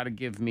got to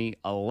give me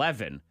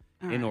 11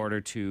 in order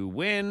to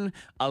win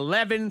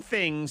 11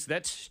 things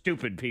that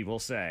stupid people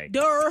say.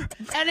 Durr.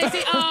 And they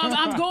say,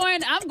 I'm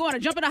going to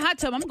jump in a hot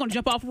tub. I'm going to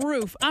jump off a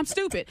roof. I'm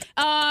stupid.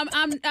 I'm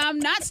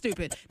not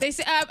stupid. They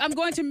say, I'm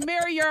going to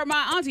marry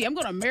my auntie. I'm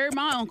going to marry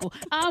my uncle.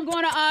 I'm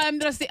going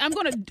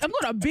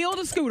to build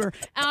a scooter.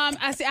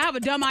 I say, I have a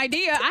dumb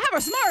idea. I have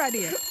a smart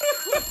idea.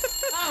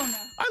 Oh, no.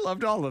 I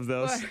loved all of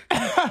those.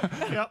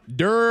 Yep.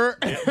 Durr.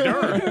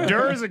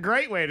 Durr is a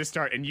great way to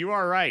start. And you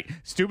are right.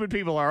 Stupid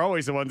people are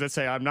always the ones that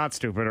say, I'm not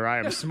stupid or I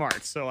am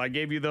smart. So I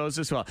gave you those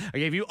as well. I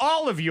gave you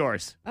all of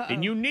yours.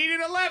 And you needed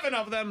 11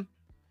 of them.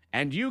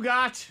 And you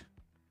got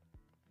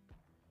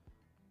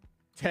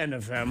 10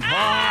 of them. Come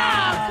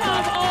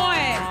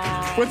on.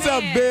 What's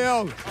up,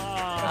 Bill?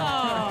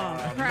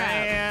 Oh, crap.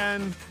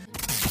 Man.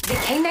 The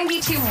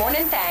K92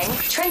 Morning Thang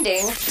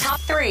trending top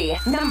 3.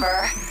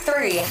 Number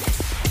 3.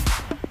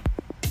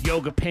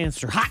 Yoga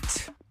pants are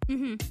hot.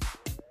 I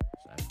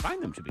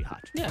find them to be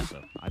hot. Yeah.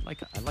 So I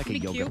like a Pretty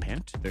yoga cute.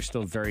 pant. They're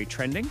still very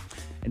trending.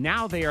 And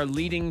now they are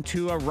leading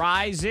to a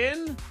rise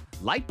in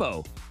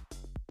lipo.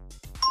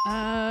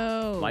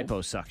 Oh.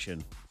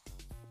 Liposuction.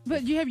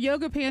 But you have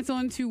yoga pants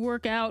on to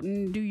work out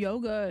and do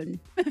yoga and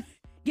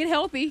get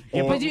healthy.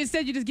 But you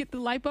instead you just get the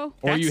lipo?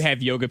 Or you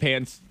have yoga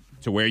pants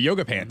to wear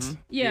yoga pants.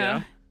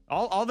 Yeah.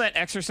 All that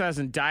exercise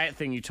and diet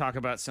thing you talk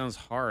about sounds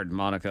hard,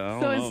 Monica. I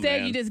don't So know, instead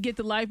man. you just get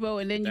the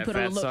lipo and then you That put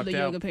fat on the sucked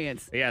yoga out.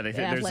 pants. Yeah, The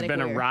there's athletic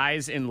been a wear.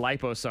 rise in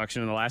liposuction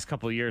in the last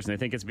couple of years, and they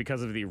think it's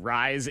because of the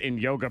rise in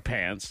yoga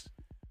pants.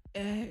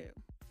 But you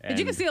And-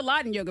 can see a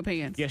lot in yoga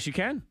pants. Yes, you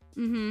can.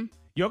 Mm-hmm.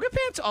 Yoga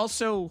pants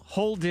also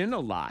hold in a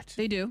lot.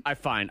 They do. I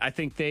find. I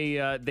think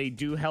they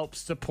do help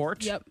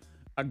support Yep.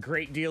 a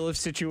great deal of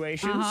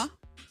situations. Uh-huh.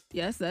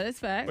 Yes, that is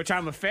fact. Which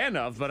I'm a fan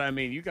of, but I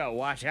mean, you gotta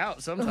watch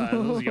out. Sometimes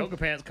those yoga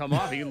pants come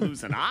off, you can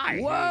lose an eye.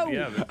 Whoa.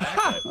 Yeah,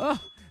 exactly.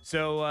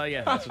 So,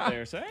 yeah, that's what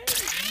they're saying.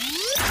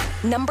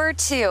 Number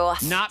 2.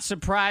 Not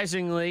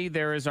surprisingly,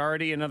 there is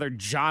already another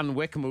John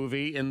Wick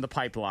movie in the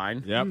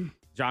pipeline. Yep.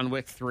 John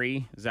Wick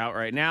 3 is out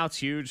right now. It's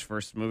huge.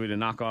 First movie to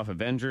knock off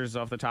Avengers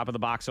off the top of the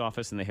box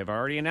office. And they have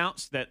already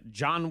announced that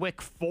John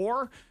Wick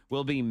 4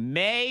 will be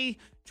May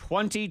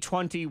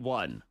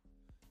 2021.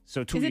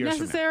 So 2 Is it years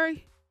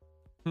necessary?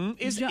 from now.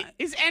 Is John-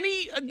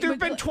 any... There have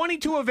been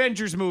 22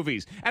 Avengers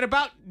movies. And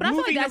about But I feel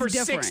movie like that's number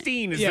different.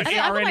 16 is Yeah. are I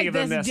feel any like of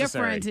them that's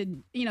necessary.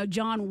 different to,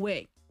 John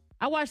Wick.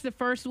 I watched the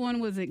first one,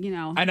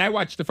 And I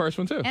watched the first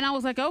one, too. and I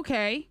was like,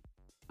 okay,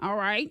 all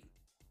right.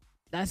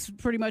 That's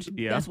pretty much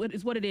Yeah. that's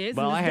what it is.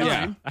 Well, and I it's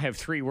have done. I have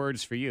 3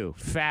 words for you: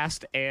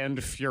 fast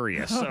and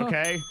furious.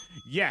 Okay,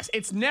 yes,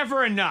 it's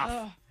never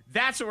enough.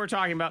 That's what we're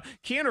talking about.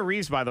 Keanu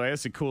Reeves, by the way,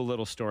 that's a cool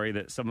little story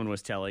that someone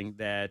was telling.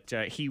 That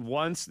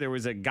there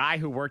was a guy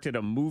who worked at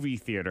a movie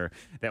theater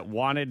that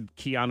wanted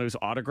Keanu's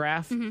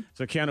autograph.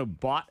 So Keanu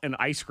bought an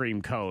ice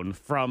cream cone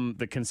from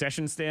the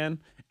concession stand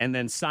and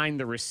then signed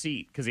the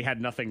receipt because he had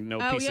no piece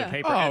yeah. of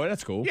paper. Oh, And-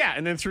 that's cool. Yeah,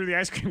 and then threw the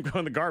ice cream cone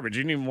in the garbage. He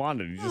didn't even want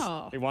it.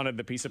 Oh. They wanted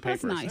the piece of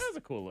That's paper. So nice. that was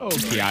a cool little Oh,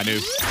 story.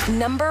 Keanu.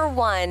 Number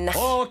 1.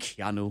 Oh,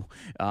 Keanu.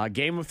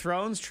 Game of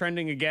Thrones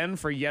trending again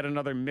for yet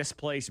another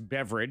misplaced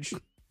beverage.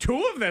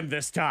 2 of them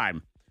this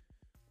time.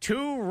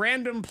 2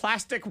 random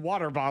plastic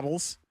water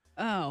bottles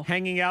Oh.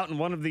 hanging out in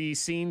one of the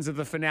scenes of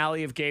the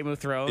finale of Game of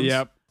Thrones.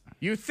 Yep.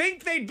 You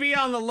think they'd be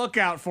on the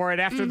lookout for it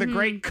after the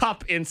great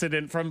cup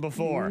incident from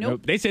before.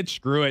 Nope. They said,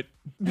 screw it.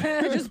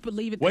 Just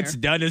believe it What's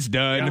there. done is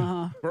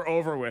done. We're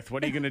over with.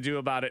 What are you going to do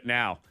about it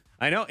now?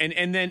 I know.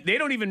 And then they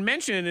don't even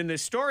mention it in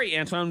this story,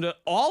 Antoine.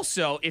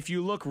 Also, if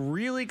you look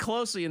really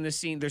closely in this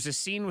scene, there's a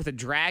scene with a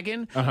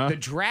dragon. The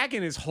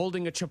dragon is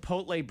holding a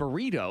Chipotle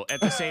burrito at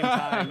the same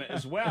time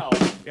as well.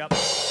 Yep.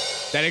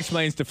 That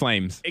explains the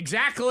flames.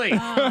 Exactly.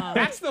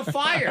 That's the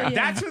fire.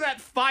 That's where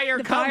that fire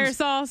The comes. fire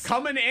sauce?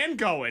 Coming and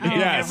going in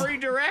Yes. every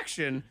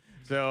direction.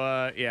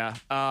 So, yeah.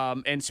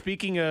 And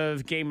speaking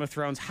of Game of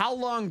Thrones, how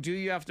long do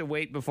you have to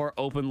wait before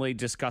openly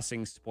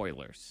discussing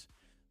spoilers?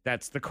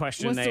 That's the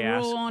question What's they the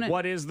asked. rule on it?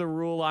 What is the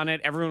rule on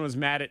it? Everyone was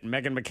mad at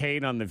Meghan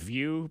McCain on The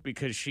View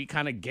because she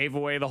kind of gave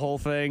away the whole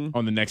thing.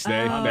 On the next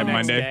day, On that the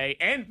next Monday. day.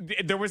 And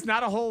there wasn't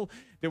a whole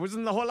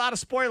lot of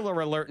spoiler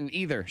alerting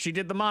either. She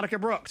did the Monica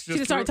Brooks.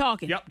 just started threw-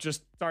 talking. Yep,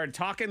 just started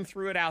talking,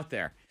 threw it out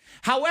there.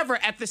 However,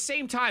 at the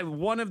same time,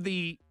 one of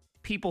the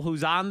people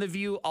who's on The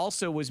View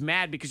also was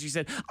mad because she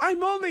said,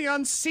 I'm only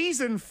on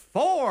season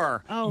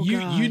 4. Oh, You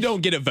gosh.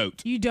 don't get a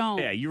vote. You don't.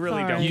 Yeah, you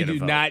really Sorry. don't You get a do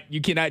vote. not. You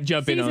cannot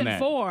jump in on Season that.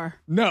 4.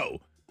 No.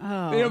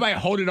 Oh. Ain't nobody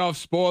holding off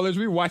spoilers.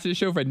 We watched this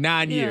show for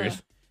 9 Yeah.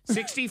 years.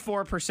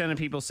 64% of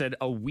people said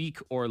a week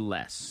or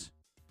less.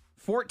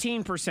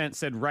 14%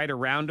 said right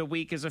around a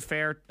week is a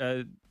fair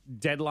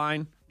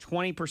deadline.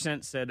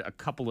 20% said a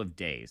couple of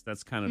days.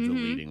 That's kind of the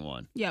leading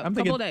one. Yeah, a I'm couple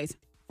thinking- of days.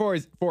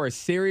 For a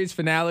series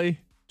finale,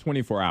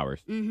 24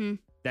 hours.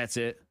 That's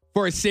it.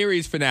 For a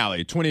series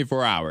finale,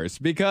 24 hours.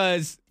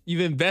 Because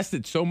you've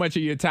invested so much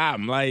of your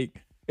time.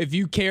 Like, if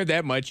you cared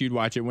that much, you'd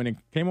watch it when it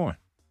came on.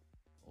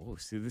 Oh,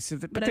 see, this is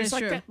but that there's is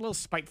like true. that little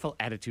spiteful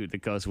attitude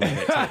that goes with it.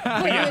 Too.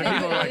 But yeah,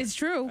 people are like, It's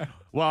true.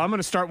 well, I'm going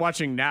to start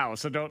watching now,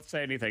 so don't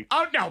say anything.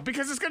 Oh, no,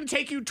 because it's going to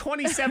take you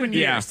 27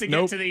 Yeah, years to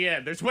nope. get to the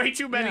end. There's way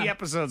too many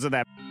episodes of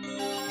that.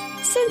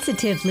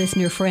 Sensitive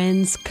listener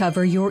friends,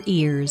 cover your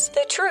ears.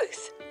 The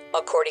truth,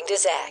 according to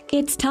Zach.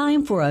 It's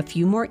time for a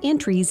few more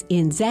entries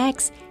in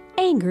Zach's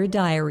Anger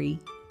Diary.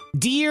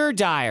 Dear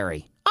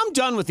Diary, I'm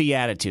done with the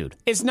attitude.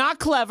 It's not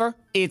clever,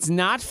 it's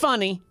not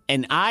funny,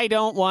 and I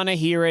don't want to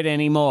hear it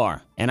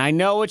anymore. And I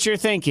know what you're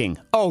thinking.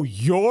 Oh,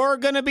 you're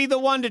going to be the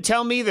one to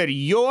tell me that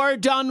you're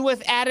done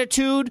with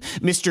attitude,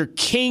 Mr.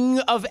 King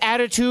of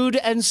Attitude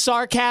and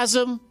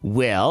Sarcasm?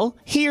 Well,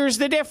 here's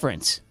the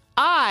difference.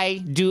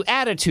 I do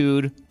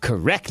attitude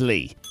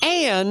correctly.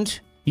 And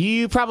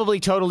you probably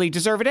totally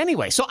deserve it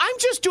anyway. So I'm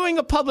just doing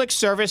a public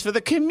service for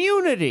the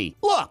community.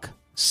 Look.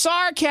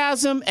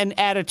 Sarcasm and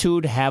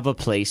attitude have a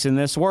place in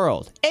this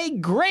world. A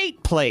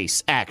great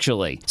place,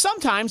 actually.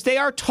 Sometimes they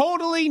are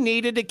totally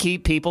needed to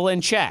keep people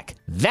in check.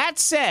 That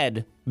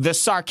said, the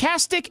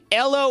sarcastic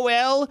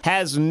LOL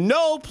has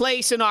no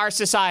place in our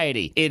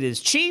society. It is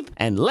cheap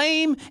and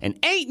lame, and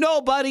ain't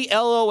nobody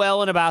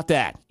LOLing about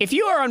that. If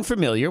you are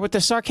unfamiliar with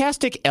the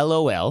sarcastic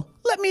LOL,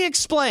 let me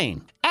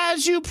explain.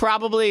 As you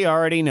probably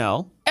already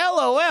know,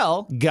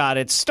 LOL got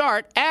its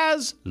start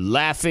as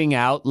laughing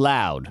out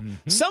loud.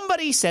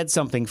 Somebody said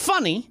something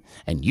funny,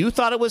 and you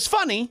thought it was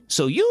funny,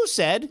 so you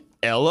said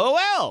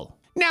LOL.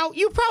 Now,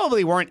 you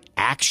probably weren't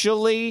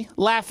actually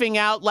laughing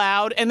out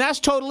loud, and that's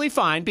totally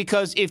fine,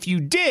 because if you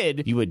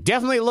did, you would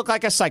definitely look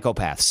like a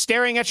psychopath,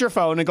 staring at your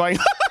phone and going,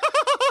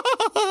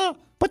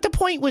 But the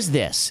point was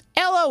this.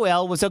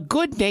 LOL was a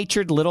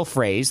good-natured little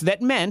phrase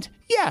that meant,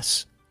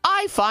 yes,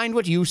 I find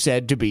what you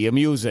said to be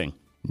amusing.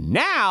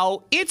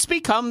 Now, it's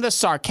become the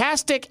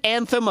sarcastic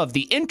anthem of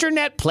the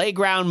internet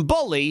playground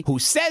bully who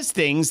says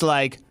things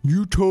like,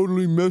 you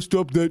totally messed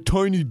up that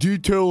tiny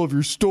detail of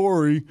your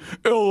story,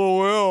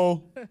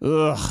 LOL.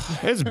 Ugh,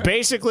 it's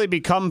basically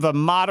become the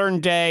modern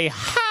day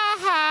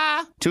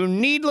ha-ha to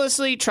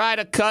needlessly try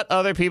to cut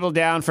other people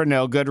down for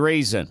no good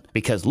reason.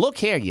 Because look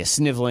here, you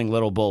sniveling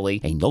little bully.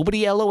 Ain't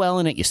nobody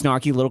LOLing at your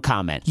snarky little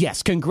comment.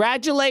 Yes,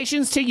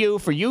 congratulations to you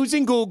for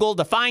using Google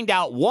to find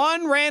out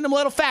one random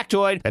little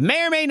factoid that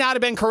may or may not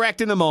have been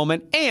correct in the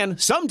moment, and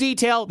some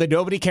detail that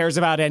nobody cares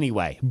about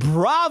anyway.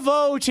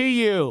 Bravo to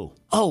you.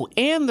 Oh,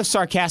 and the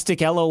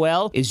sarcastic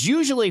LOL is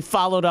usually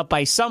followed up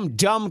by some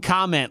dumb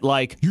comment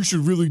like, you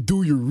should really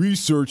do your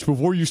research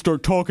before you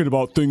start talking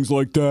about things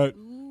like that.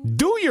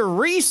 Do your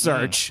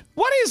research?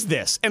 What is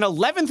this, an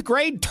 11th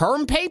grade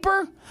term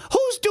paper?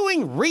 Who's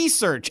doing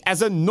research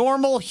as a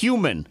normal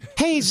human?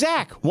 Hey,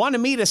 Zach, want to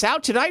meet us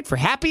out tonight for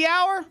happy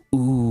hour?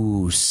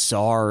 Ooh,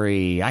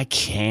 sorry, I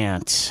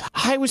can't.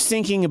 I was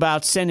thinking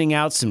about sending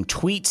out some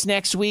tweets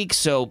next week,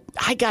 so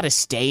I gotta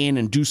stay in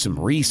and do some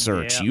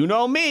research. You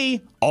know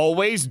me,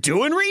 always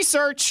doing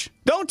research.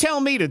 Don't tell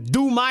me to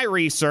do my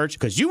research,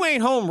 because you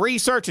ain't home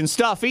researching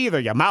stuff either,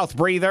 you mouth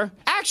breather.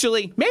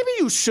 Actually, maybe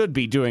you should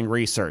be doing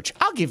research.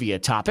 I'll give you a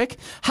topic.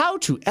 How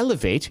to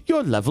elevate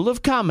your level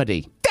of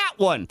comedy. That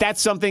one!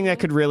 That's something that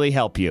could really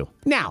help you.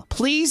 Now,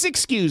 please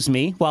excuse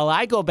me while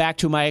I go back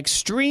to my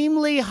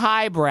extremely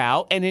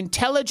highbrow and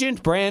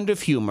intelligent brand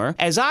of humor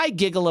as I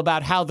giggle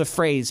about how the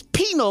phrase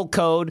penal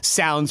code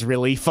sounds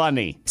really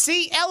funny.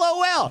 See,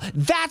 LOL,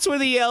 that's where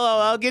the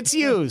LOL gets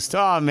used.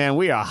 Oh man,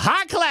 we are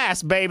high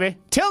class, baby.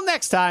 Till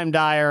next time,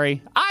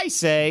 diary, I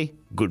say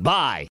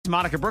goodbye.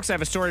 Monica Brooks, I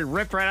have a story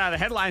ripped right out of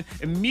the headline.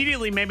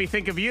 Immediately made me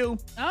think of you.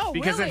 Oh,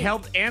 because really? it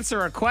helped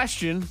answer a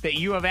question that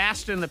you have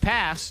asked in the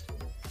past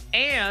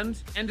and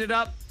ended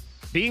up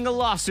being a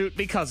lawsuit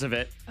because of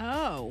it.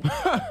 Oh.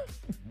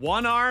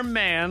 One-armed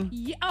man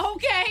Yeah,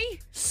 okay.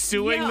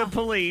 suing the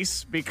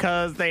police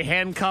because they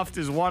handcuffed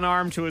his one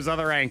arm to his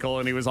other ankle,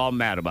 and he was all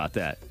mad about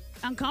that.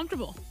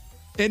 Uncomfortable.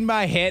 In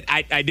my head,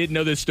 I didn't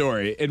know this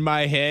story. In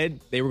my head,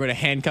 they were going to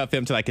handcuff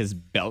him to like his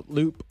belt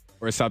loop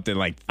or something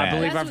like that. I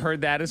believe That's I've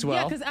heard that as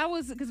well. Yeah,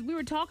 because we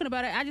were talking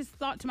about it. I just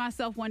thought to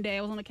myself one day,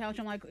 I was on the couch,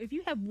 I'm like, if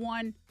you have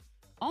one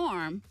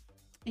arm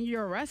and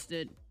you're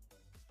arrested,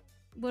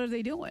 what are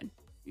they doing?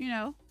 You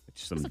know?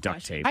 Some That's a duct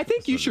question. tape. I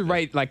think you should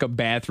write like a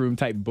bathroom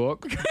type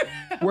book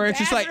where it's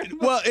just like,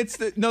 well, it's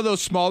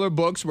those smaller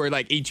books where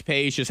like each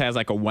page just has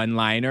like a one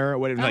liner or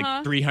whatever,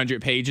 like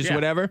 300 pages or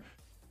whatever.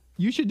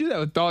 You should do that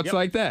with thoughts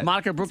like that.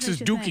 Monica Brooks' That's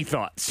what you dookie think.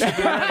 thoughts.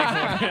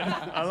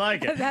 I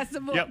like it. That's the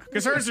book. Yep,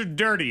 because hers are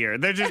dirtier.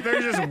 They're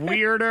just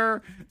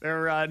weirder.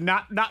 They're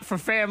not for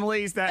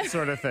families, that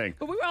sort of thing.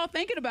 But we were all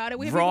thinking about it.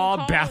 We have Raw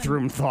people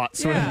bathroom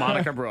thoughts with Yeah.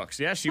 Monica Brooks.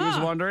 Yeah, she was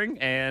Huh. wondering,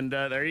 and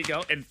there you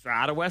go. It's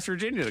out of West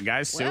Virginia. The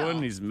guy's suing.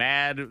 Wow. He's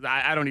mad.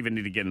 I don't even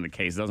need to get in the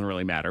case. It doesn't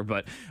really matter.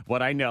 But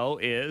what I know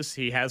is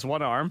he has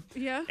one arm,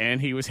 Yeah. and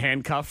he was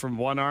handcuffed from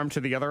one arm to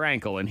the other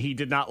ankle, and he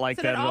did not like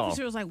So that that at all.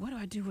 officer was like, what do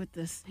I do with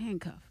this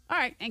handcuff? All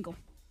right, ankle.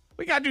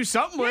 We got to do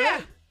something with Yeah.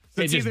 it.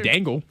 They It's just either-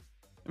 dangle.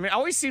 I mean, it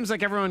always seems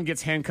like everyone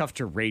gets handcuffed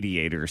to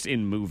radiators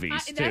in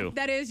movies, too.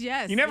 That is,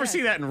 yes. You never yes.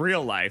 see that in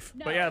real life.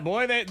 No. But yeah,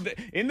 boy,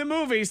 in the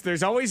movies,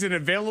 there's always an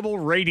available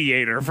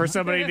radiator for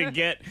somebody to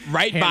get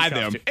right by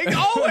them.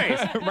 Always.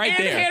 Right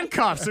and there.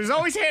 handcuffs. There's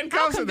always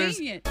handcuffs. How And there's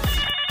convenient.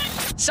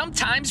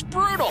 Sometimes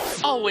brutal,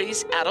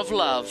 always out of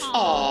love.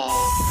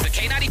 Aww. The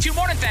K92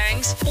 Morning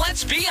Thangs,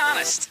 let's be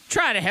honest.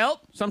 Try to help.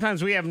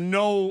 Sometimes we have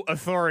no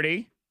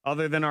authority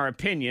other than our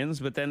opinions,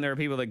 but then there are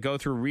people that go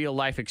through real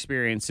life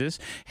experiences.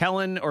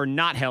 Helen, or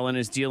not Helen,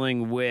 is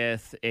dealing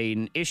with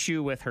an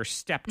issue with her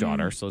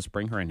stepdaughter. So let's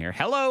bring her in here.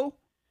 Hello.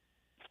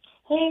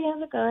 Hey,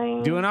 how's it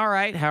going? Doing all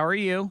right. How are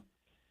you?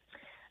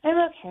 I'm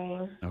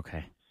okay.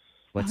 Okay.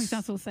 You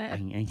sound so sad.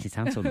 You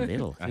sound so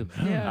little. Too.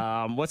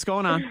 Yeah. What's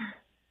going on?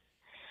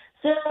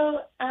 So,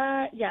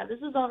 this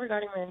is all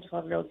regarding my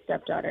 12-year-old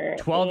stepdaughter.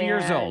 12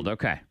 years And, old.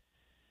 Okay.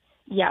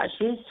 Yeah,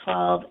 she's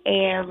 12,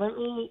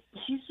 and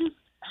she's just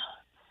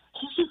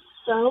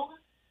so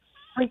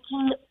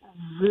freaking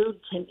rude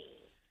to me.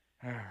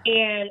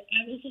 And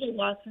I'm just at a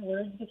loss for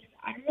words because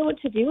I don't know what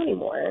to do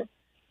anymore.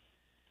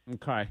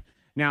 Okay.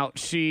 Now,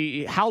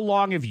 how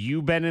long have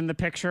you been in the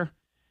picture?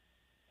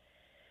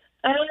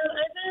 I've been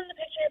in the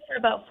picture for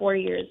about 4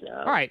 years now.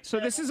 All right, so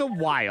this is a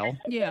while.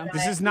 Yeah.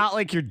 This is not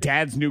like your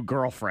dad's new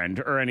girlfriend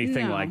or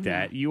anything No, like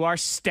that. no. You are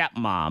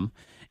stepmom.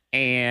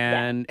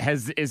 And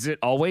is it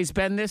always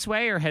been this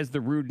way, or has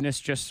the rudeness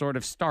just sort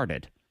of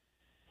started?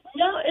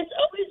 No, it's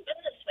always been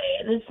this way.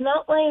 And it's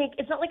not like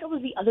I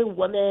was the other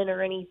woman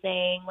or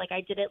anything. Like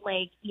I didn't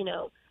I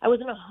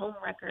wasn't a home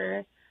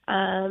wrecker.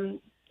 My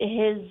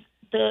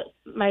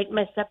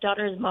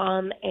stepdaughter's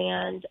mom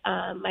and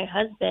my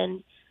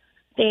husband,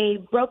 they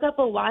broke up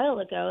a while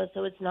ago,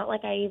 so it's not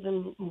like I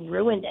even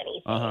ruined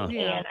anything. Uh-huh.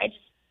 Yeah. And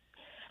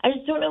I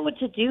just don't know what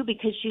to do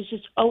because she's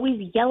just always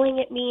yelling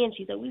at me and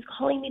she's always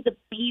calling me the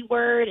B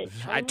word. And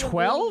At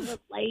 12?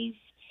 Life.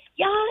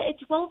 Yeah, at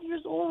 12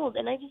 years old,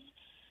 and I just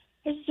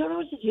don't know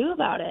what to do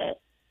about it.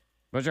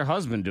 What's your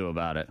husband do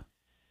about it?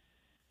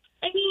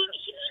 I mean,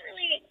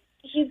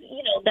 he's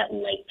that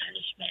light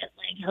punishment.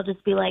 Like, he'll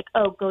just be like,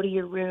 oh, go to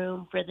your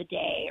room for the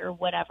day or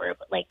whatever.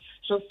 But, like,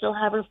 she'll still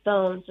have her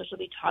phone, so she'll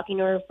be talking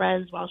to her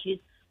friends while she's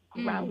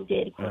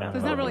grounded. So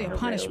it's not really a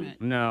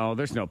punishment. No,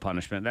 there's no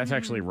punishment. That's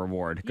actually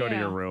reward. Go to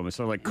Yeah. your room. It's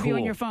sort of like Be cool.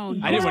 on your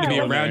phone. I didn't want to be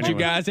around you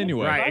guys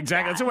anyway. Right,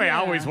 exactly. That's the way I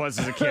always was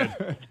as a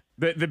kid.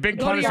 The big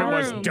Go to your punishment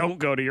was room. don't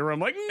go to your room.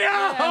 Like,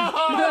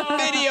 no!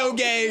 Video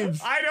games.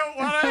 I don't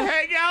want to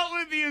hang out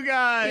with you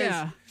guys.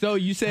 Yeah. So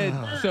you said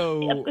Yeah,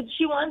 so. but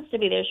she wants to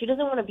be there. She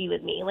doesn't want to be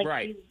with me. Like,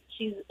 Right.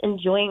 she's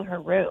enjoying her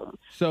room.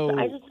 So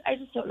I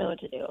just don't know what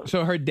to do.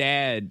 So her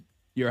dad,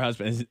 your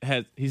husband,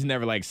 he's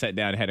never like sat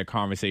down and had a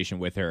conversation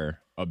with her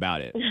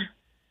about it.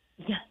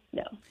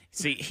 No.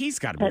 See, he's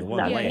got to be the That's one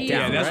not to lay right. it Yeah,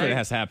 down. that's right? what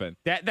has to happen.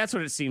 That's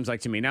what it seems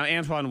like to me. Now,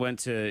 Antoine went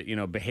to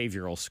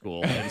behavioral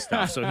school and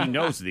stuff, so he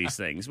knows these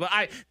things. But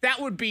that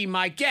would be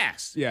my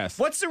guess. Yes.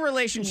 What's the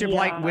relationship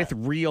like with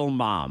real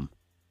mom?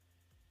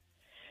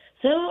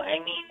 So, I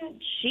mean,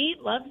 she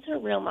loves her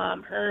real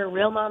mom. Her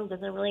real mom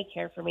doesn't really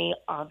care for me,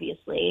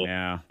 obviously.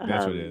 Yeah,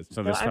 that's what it is.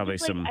 So there's I'm probably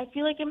just, some. I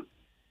feel like I'm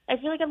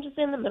just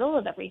in the middle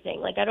of everything.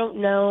 Like, I don't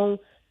know.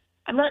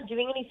 I'm not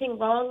doing anything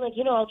wrong. Like,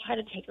 I'll try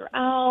to take her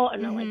out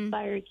and I'll like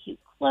buy her cute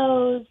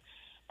clothes.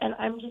 And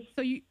I'm just.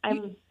 So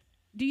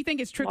do you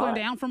think it's trickling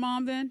down from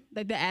mom then?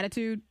 Like the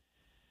attitude?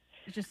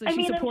 It's just that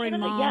she's supporting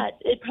I'm sure mom? that,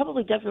 it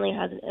probably definitely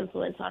has an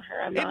influence on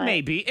her. It may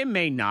be. It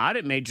may not.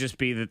 It may just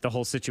be that the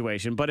whole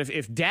situation. But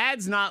if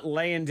dad's not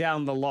laying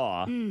down the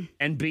law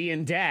and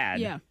being dad,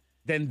 Yeah.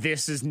 then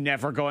this is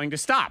never going to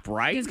stop,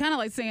 right? It's kind of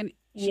like saying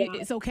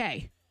it's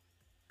okay.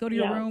 Go to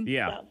your room.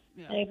 Yeah.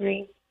 I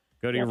agree.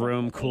 Go to your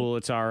room, cool,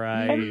 it's all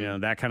right,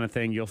 that kind of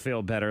thing. You'll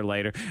feel better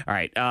later. All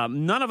right,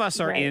 none of us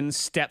are in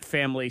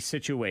step-family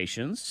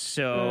situations,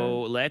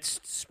 so let's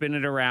spin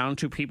it around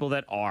to people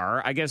that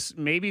are. I guess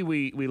maybe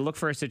we look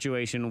for a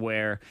situation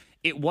where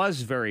it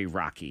was very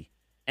rocky,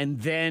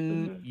 and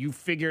then you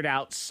figured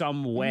out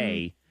some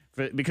way.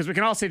 Because we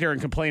can all sit here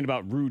and complain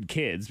about rude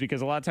kids,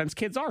 because a lot of times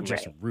kids are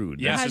just rude.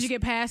 Yeah. That's How'd just you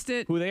get past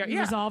it? who they are. Yeah.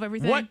 Resolve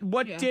everything?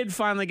 What did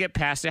finally get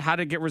past it? How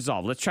did it get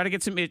resolved? Let's try to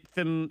get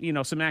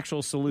some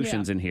actual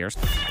solutions in here.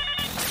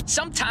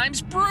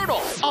 Sometimes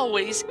brutal,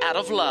 always out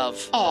of love.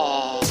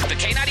 Aww. The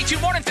K92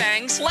 Morning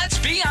Thangs, let's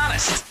be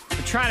honest.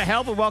 To try to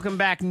help, and welcome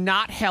back,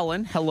 Not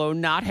Helen. Hello,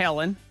 Not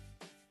Helen.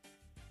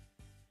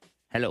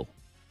 Hello.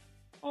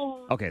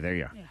 Okay, there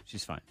you are. Yeah.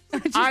 She's fine.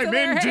 I'm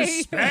in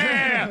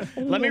despair.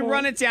 Let me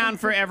run it down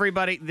for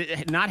everybody.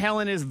 Not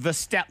Helen is the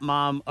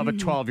stepmom of a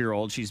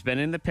 12-year-old. She's been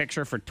in the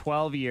picture for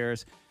 4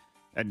 years.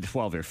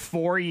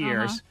 4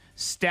 years.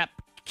 Step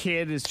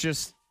kid is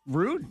just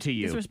rude to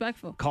you.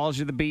 Disrespectful. Calls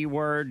you the B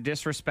word,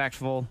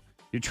 disrespectful.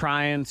 You're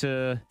trying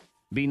to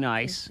be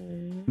nice.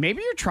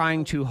 Maybe you're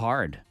trying too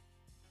hard.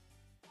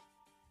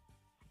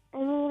 I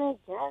mean, I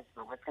guess,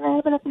 but what's going to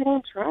happen if I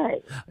don't try?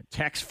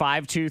 Text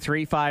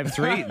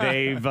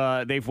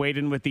 52353. They've weighed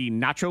in with the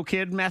Nacho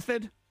Kid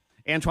method.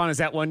 Antoine, is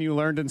that one you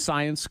learned in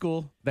science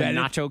school? The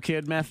Nacho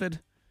Kid method?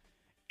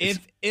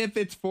 If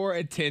it's for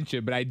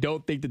attention, but I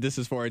don't think that this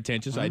is for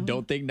attention, so I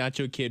don't think not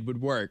your kid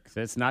would work.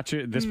 So it's not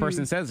your. This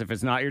person says if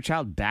it's not your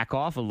child, back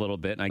off a little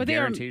bit, and I But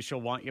guarantee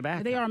she'll want you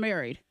back. They are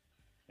married.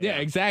 Yeah,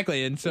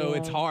 exactly. And so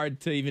it's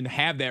hard to even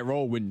have that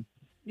role when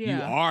you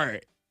are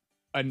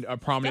a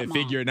prominent Stepmom.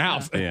 figure in the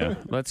house. Yeah.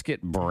 Let's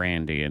get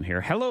Brandy in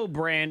here. Hello,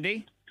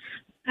 Brandy.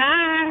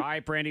 Hi. All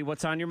right, Brandy,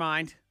 what's on your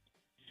mind?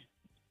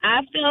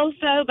 I feel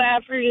so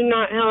bad for you,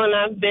 not Helen.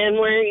 I've been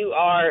where you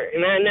are,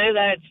 and I know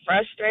that it's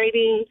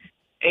frustrating,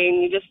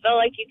 and you just feel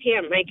like you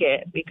can't make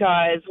it.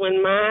 Because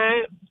when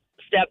my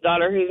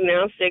stepdaughter, who's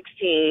now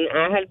 16,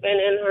 I had been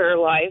in her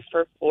life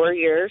for 4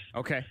 years.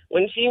 Okay.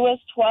 When she was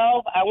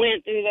 12, I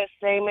went through the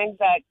same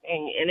exact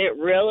thing, and it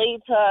really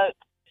took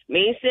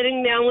me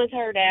sitting down with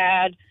her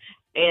dad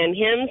and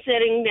him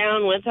sitting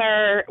down with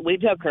her. We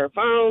took her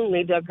phone,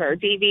 we took her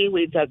TV,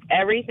 we took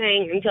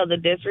everything until the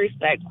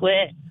disrespect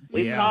quit.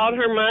 We called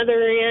her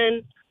mother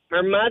in.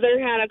 Her mother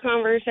had a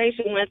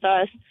conversation with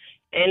us,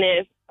 and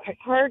if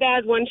her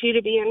dad wants you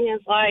to be in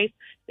his life,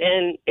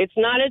 then it's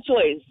not a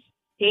choice.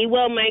 He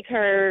will make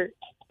her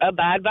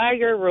abide by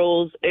your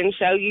rules and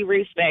show you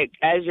respect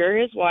as you're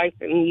his wife,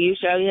 and you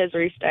show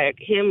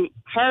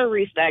her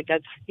respect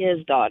as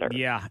his daughter.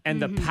 Yeah,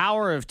 and the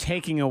power of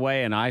taking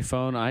away an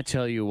iPhone, I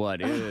tell you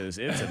what, it's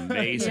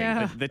amazing.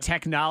 Yeah. The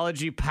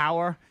technology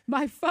power.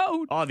 My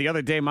phone. Oh, the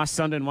other day, my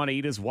son didn't want to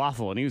eat his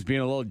waffle, and he was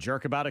being a little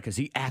jerk about it because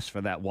he asked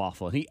for that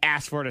waffle. And he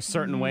asked for it a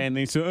certain way, and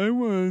they said, I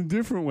want it a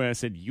different way. I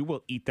said, you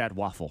will eat that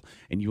waffle,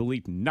 and you will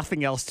eat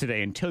nothing else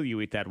today until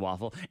you eat that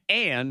waffle.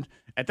 And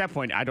at that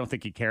point, I don't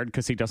think he cared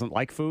because he doesn't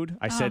like food.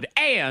 I said,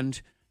 and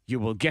you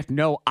will get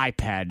no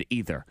iPad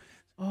either.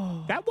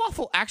 Oh. That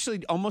waffle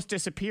actually almost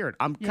disappeared.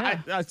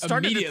 I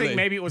started to think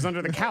maybe it was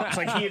under the couch,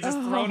 like he had just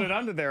thrown it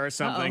under there or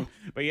something.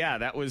 But yeah,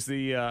 that was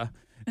the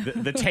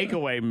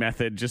takeaway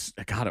method. Just,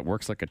 God, it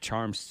works like a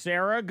charm.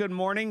 Sarah, good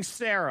morning,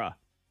 Sarah.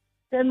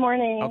 Good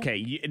morning.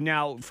 Okay,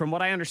 now, from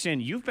what I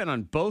understand, you've been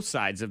on both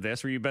sides of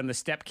this, where you've been the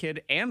stepkid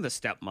and the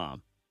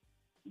stepmom.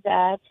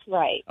 That's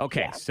right.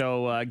 Okay, yeah.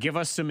 so give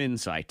us some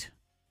insight.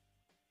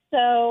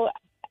 So,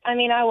 I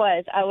mean, I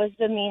was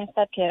the mean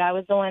stepkid. I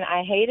was the one,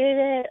 I hated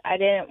it. I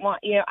didn't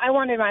want, I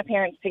wanted my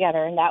parents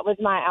together, and that was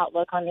my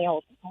outlook on the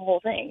whole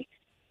thing.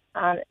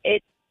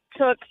 It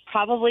took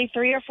probably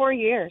 3 or 4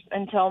 years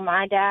until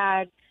my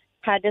dad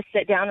had to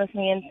sit down with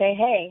me and say,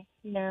 hey,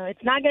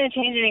 it's not going to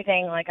change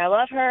anything. Like, I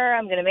love her.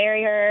 I'm going to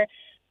marry her.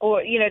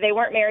 Or, they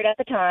weren't married at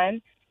the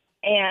time,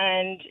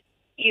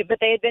 but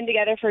they had been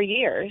together for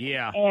years.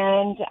 Yeah.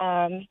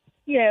 And,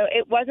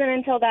 it wasn't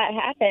until that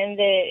happened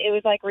that it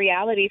was like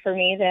reality for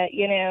me that,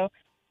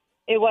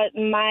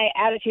 my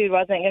attitude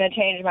wasn't going to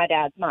change my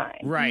dad's mind.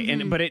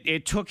 Right. But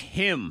it took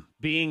him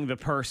being the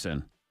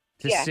person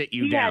to sit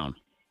you down.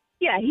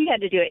 He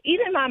had to do it.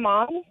 Even my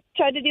mom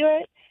tried to do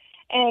it.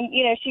 And,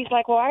 she's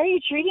like, well, why are you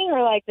treating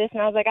her like this?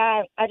 And I was like,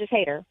 I just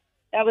hate her.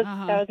 That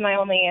was my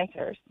only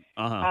answers.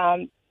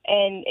 And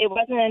it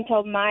wasn't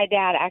until my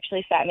dad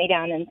actually sat me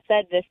down and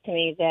said this to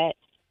me that,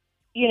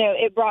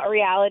 it brought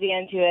reality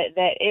into it,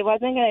 that it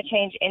wasn't going to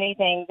change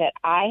anything that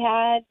I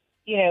had.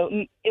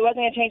 It wasn't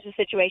going to change the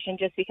situation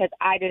just because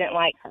I didn't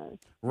like her.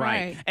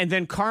 Right. And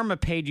then karma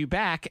paid you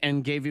back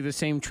and gave you the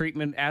same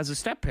treatment as a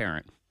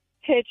step-parent.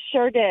 It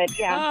sure did,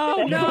 yeah.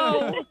 Oh,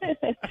 no.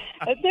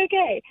 It's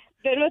okay.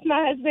 Been with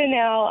my husband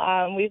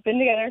now. We've been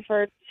together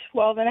for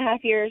 12 and a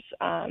half years.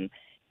 And,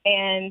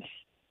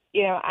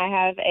 I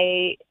have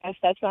a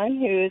stepson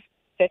who's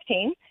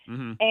 15.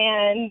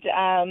 And,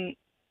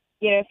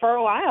 for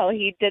a while,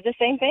 he did the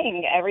same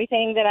thing.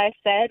 Everything that I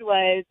said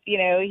was,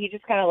 he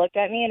just kind of looked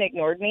at me and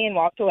ignored me and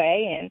walked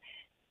away.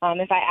 And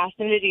if I asked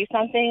him to do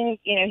something,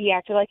 he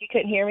acted like he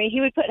couldn't hear me.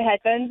 He would put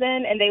headphones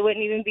in and they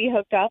wouldn't even be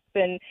hooked up.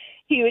 And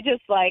he would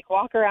just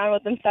walk around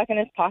with them stuck in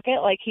his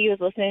pocket like he was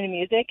listening to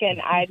music.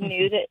 And I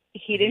knew that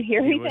he didn't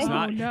hear anything. Was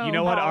not, You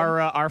know what?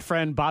 Our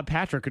friend Bob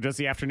Patrick, who does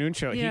the afternoon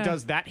show, he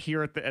does that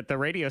here at the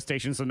radio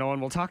station, so no one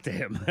will talk to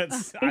him.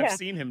 I've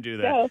seen him do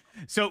that.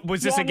 So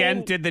was this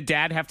again? Did the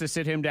dad have to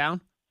sit him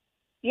down?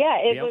 Yeah,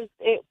 it was.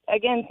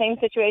 Again, same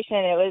situation.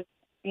 It was.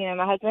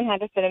 My husband had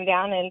to sit him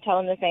down and tell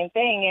him the same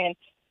thing, and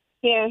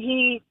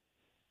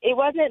it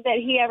wasn't that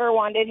he ever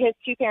wanted his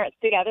two parents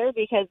together,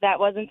 because that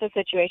wasn't the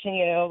situation.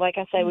 Like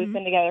I said, we've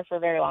been together for a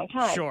very long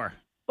time. Sure.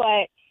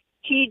 But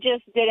he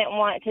just didn't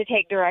want to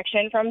take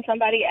direction from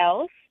somebody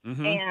else.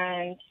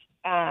 And,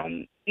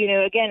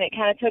 again, it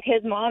kind of took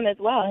his mom as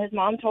well. His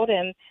mom told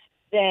him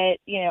that,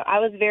 I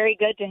was very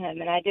good to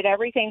him and I did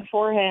everything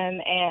for him.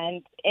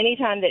 And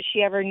anytime that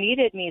she ever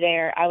needed me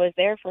there, I was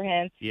there for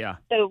him. Yeah.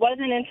 So it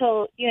wasn't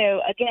until,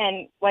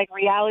 again,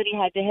 reality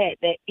had to hit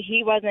that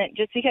he wasn't,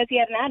 just because he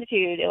had an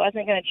attitude, it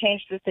wasn't going to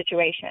change the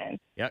situation.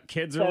 Yeah,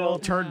 kids are little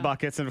turd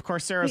buckets. And of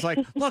course, Sarah's like,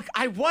 look,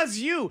 I was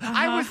you.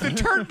 I was the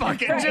turd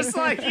bucket, just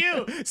like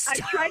you. I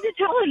tried to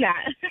tell him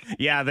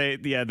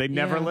that. They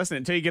never listen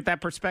until you get that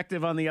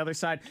perspective on the other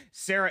side.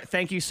 Sarah,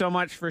 thank you so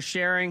much for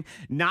sharing.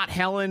 Not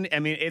Helen. I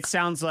mean, it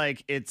sounds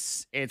like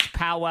it's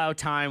powwow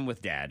time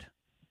with Dad.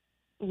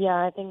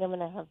 Yeah, I think I'm going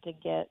to have to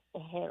get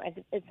him.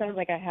 It sounds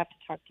like I have to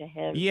talk to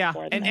him. Yeah,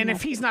 more and than I if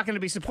have he's to not going to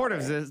be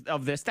supportive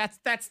of this,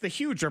 that's the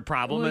huger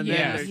problem, Well, and yeah,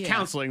 then there's yeah.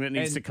 counseling that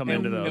needs to come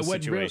into those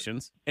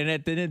situations. And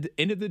at the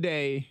end of the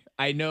day,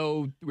 I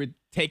know we're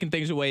taking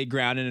things away,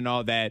 grounding and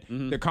all that.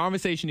 The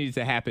conversation needs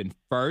to happen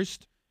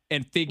first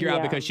and figure out,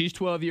 Yeah. because she's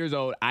 12 years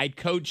old. I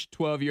coach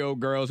 12-year-old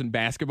girls in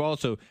basketball,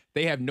 so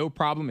they have no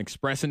problem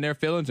expressing their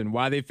feelings and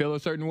why they feel a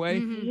certain way.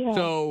 Yeah.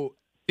 So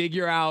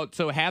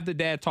have the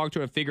dad talk to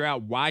her and figure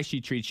out why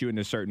she treats you in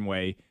a certain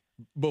way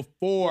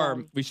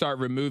before we start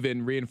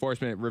removing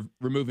reinforcement,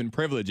 removing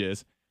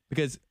privileges,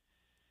 because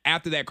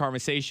after that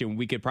conversation,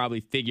 we could probably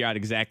figure out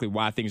exactly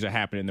why things are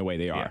happening the way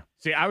they are.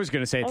 See, I was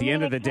going to say at the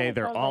end of the day,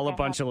 they're all a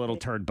bunch of little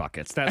turd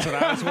buckets. That's what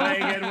I was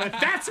weighing in with.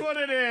 That's what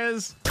it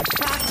is.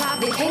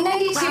 The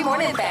K92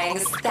 Morning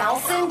Thang's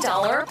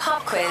 $1,000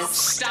 pop quiz.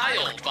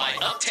 Styled by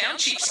Uptown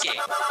Cheapskate.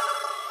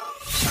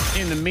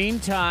 In the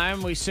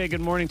meantime, we say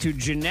good morning to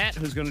Jeanette,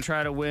 who's going to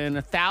try to win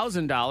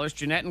 $1,000.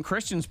 Jeanette in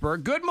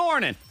Christiansburg. Good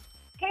morning.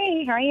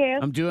 Hey, how are you?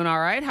 I'm doing all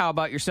right. How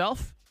about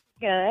yourself?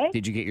 Good.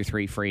 Did you get your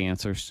 3 free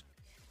answers?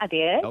 I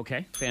did.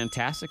 Okay,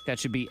 fantastic. That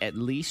should be at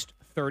least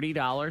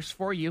 $30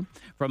 for you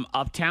from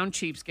Uptown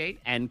Cheapskate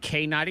and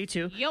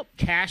K92. Yep.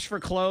 Cash for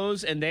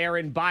clothes, and they are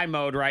in buy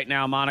mode right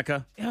now,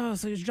 Monica. Oh,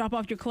 so just drop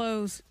off your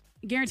clothes.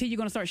 Guaranteed you're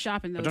going to start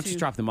shopping, though, But don't too. just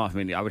drop them off. I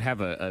mean, I would have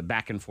a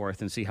back and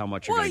forth and see how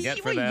much you're going to get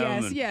for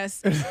them.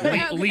 Yes.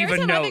 Leave Every a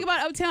time note. I think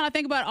about Uptown, I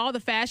think about all the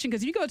fashion,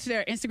 because if you go to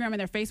their Instagram and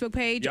their Facebook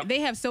page, Yep. they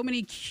have so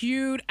many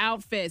cute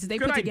outfits they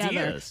Good put together.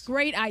 ideas.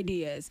 Great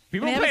ideas.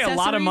 People And they pay have a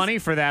lot of accessories, money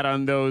for that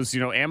on those,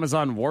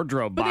 Amazon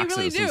wardrobe but they boxes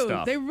really and do.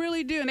 stuff. They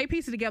really do, and they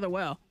piece it together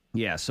well.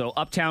 Yeah, so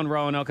Uptown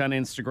Roanoke on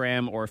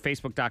Instagram or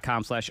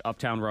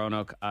Facebook.com/Uptown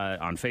Roanoke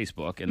on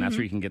Facebook. And that's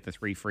where you can get the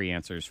 3 free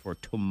answers for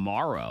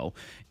tomorrow.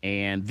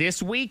 And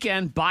this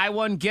weekend, buy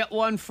one, get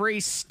one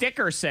free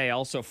sticker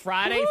sale. So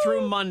Friday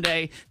through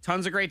Monday,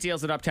 tons of great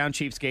deals at Uptown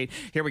Cheapskate.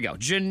 Here we go.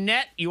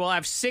 Jeanette, you will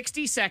have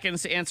 60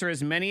 seconds to answer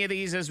as many of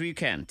these as you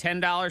can.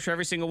 $10 for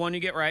every single one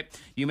you get right.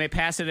 You may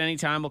pass at any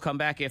time. We'll come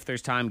back if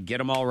there's time. Get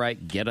them all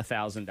right. Get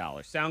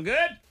 $1,000. Sound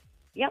good?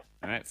 Yep.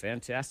 All right,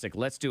 fantastic.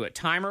 Let's do it.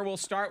 Timer will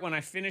start when I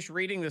finish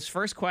reading this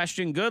first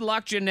question. Good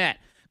luck, Jeanette.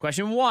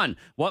 Question 1.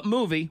 What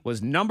movie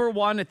was number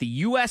 1 at the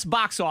U.S.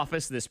 box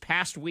office this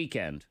past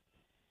weekend?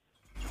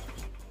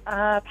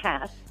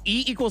 Pass.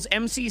 E equals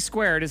MC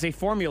squared is a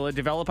formula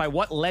developed by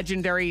what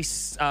legendary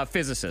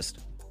physicist?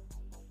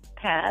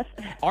 Pass.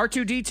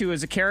 R2-D2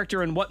 is a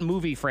character in what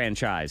movie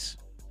franchise?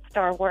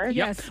 Star Wars.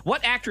 Yep.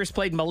 What actress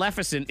played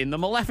Maleficent in the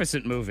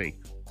Maleficent movie?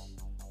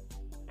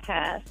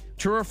 Pass.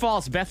 True or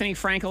false, Bethany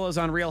Frankel is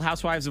on Real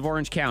Housewives of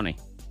Orange County?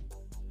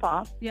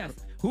 False. Yes.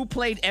 Who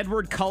played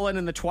Edward Cullen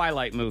in the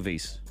Twilight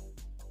movies?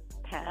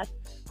 Pass.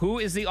 Who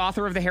is the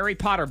author of the Harry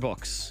Potter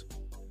books?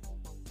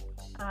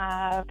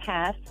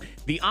 Pass.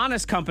 The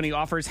Honest Company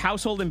offers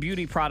household and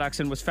beauty products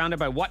and was founded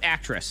by what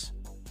actress?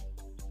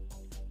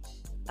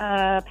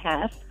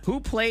 Pass. Who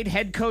played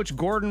head coach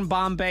Gordon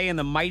Bombay in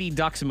the Mighty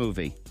Ducks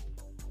movie?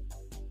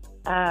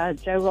 Joe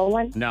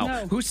Rowland. No.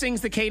 Who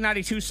sings the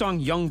K92 song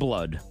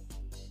Youngblood?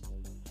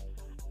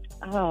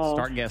 Oh.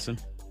 Start guessing.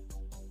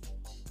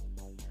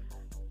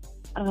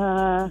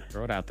 Throw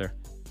it out there.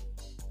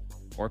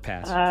 Or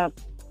pass.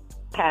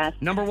 Pass.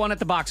 Number 1 at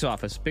the box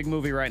office. Big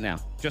movie right now.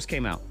 Just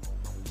came out.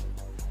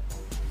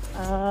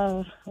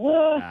 You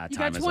got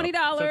Time is up.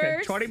 $20.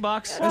 It's okay.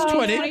 $20. That's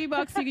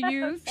 $20 you can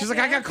use. She's like,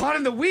 I got caught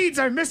in the weeds.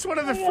 I missed one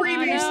of the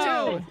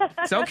freebies, too.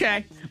 It's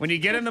okay. When you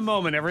get in the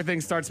moment,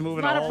 everything starts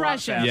moving A lot of whole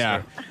pressure.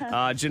 lot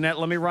faster. Jeanette,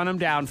 let me run them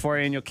down for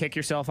you, and you'll kick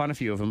yourself on a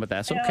few of them, but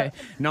that's okay.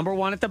 Number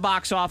 1 at the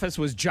box office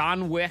was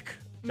John Wick.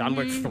 John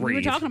Wick 3. We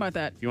were talking about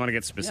that. If you want to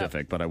get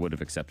specific, but I would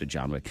have accepted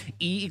John Wick.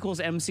 E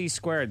equals MC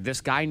squared. This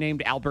guy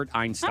named Albert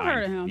Einstein. I've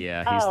heard of him.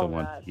 Yeah, he's the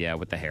one. God. Yeah,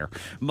 with the hair.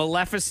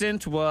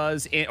 Maleficent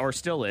was, or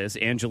still is,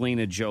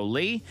 Angelina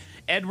Jolie.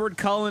 Edward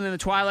Cullen in the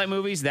Twilight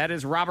movies, that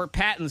is Robert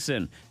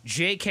Pattinson.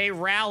 J.K.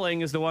 Rowling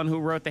is the one who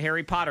wrote the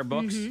Harry Potter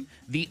books.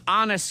 The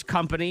Honest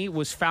Company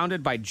was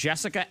founded by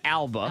Jessica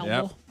Alba.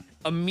 Yep.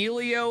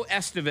 Emilio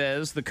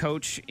Estevez, the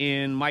coach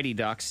in Mighty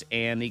Ducks,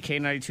 and the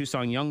K92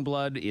 song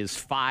Youngblood is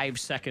 5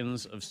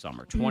 Seconds of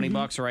Summer.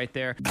 $20 right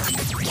there.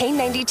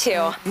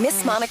 K92,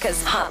 Miss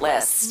Monica's Hot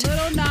List.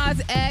 Little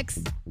Nas X,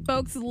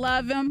 folks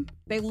love him.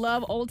 They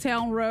love Old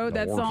Town Road,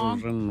 that horses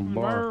song. in the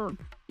bar. Brr.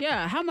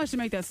 Yeah, how much to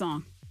make that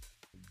song?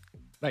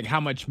 Like how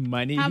much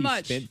money How he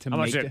much? spent to How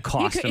much make did it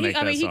cost to make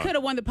that he song? could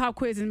have won the pop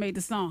quiz and made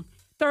the song.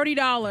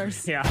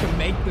 $30. Yeah. to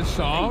make the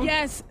song?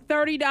 Yes,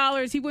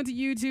 $30. He went to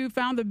YouTube,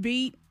 found the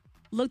beat,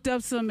 looked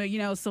up some, he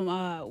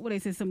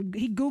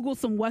Googled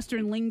some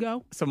Western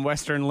lingo. Some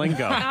Western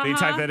lingo. You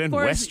type that in,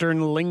 For-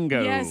 Western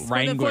lingo. Yes,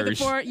 Wranglers.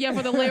 for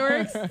the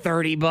lyrics.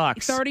 $30.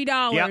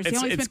 $30. Yeah, He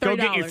only it's spent go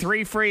get your $30.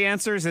 3 free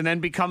answers and then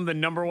become the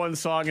number 1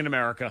 song in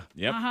America.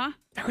 Yep.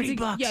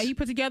 $30. Yeah, he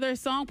put together a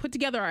song, put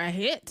together a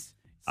hit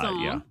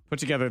song Put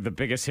together the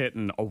biggest hit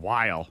in a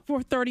while.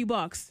 for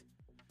 $30.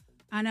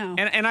 I know.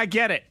 And I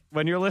get it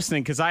when you're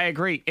listening because I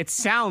agree. It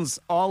sounds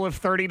all of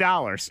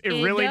 $30.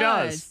 It really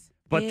does.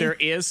 But there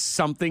is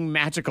something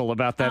magical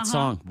about that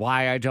song.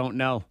 Why, I don't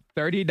know.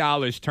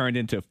 $30 turned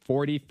into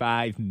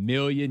 45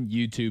 million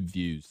YouTube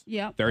views.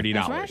 Yep. $30.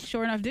 That's right.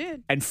 Sure enough,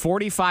 did. And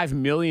 45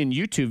 million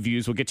YouTube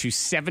views will get you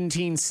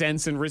 17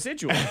 cents in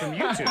residual from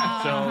YouTube.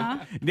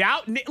 So now,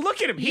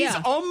 look at him. He's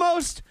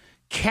almost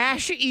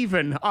cash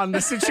even on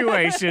the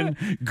situation.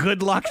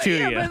 Good luck to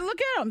you. But look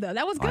at him, though.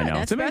 That was good. I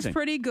know, it's amazing. That's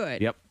pretty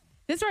good. Yep.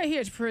 This right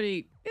here is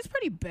pretty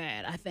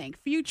bad, I think.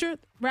 Future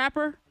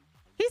rapper,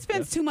 he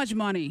spends too much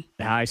money.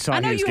 I saw I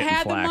know he was you getting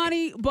had flack. the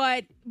money,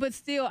 but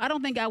still, I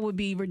don't think I would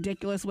be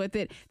ridiculous with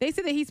it. They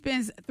said that he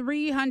spends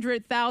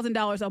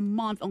 $300,000 a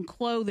month on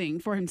clothing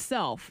for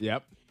himself.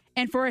 Yep.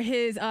 And for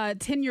his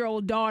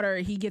 10-year-old daughter,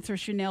 he gets her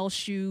Chanel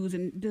shoes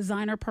and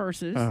designer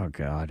purses. Oh,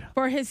 God.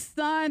 For his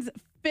son's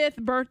 5th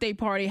birthday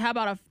party, how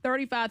about a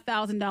 $35,000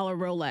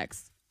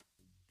 Rolex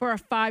for a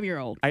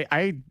 5-year-old?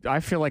 I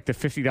feel like the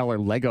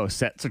 $50 Lego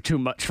sets are too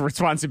much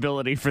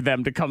responsibility for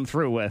them to come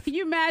through with. Can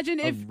you imagine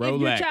if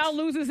your child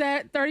loses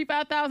that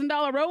 $35,000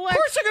 Rolex? Of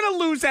course they're going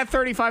to lose that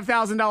 $35,000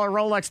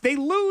 Rolex. They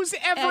lose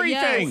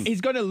everything. yes. He's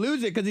going to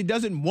lose it because he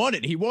doesn't want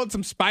it. He wants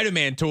some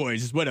Spider-Man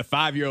toys is what a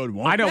 5-year-old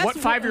wants. I know. What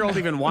 5-year-old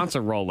even wants a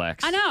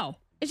Rolex? I know.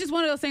 It's just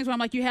one of those things where I'm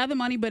like, you have the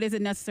money, but is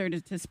it necessary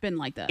to spend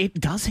like that?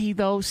 Does he,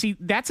 though? See,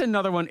 that's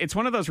another one. It's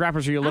one of those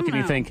rappers where you look and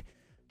you know. think,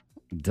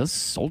 does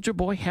Soulja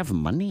Boy have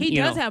money? He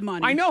You does know, have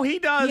money. I know he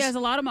does. He has a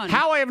lot of money.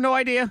 How? I have no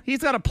idea. He's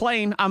got a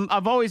plane.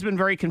 I've always been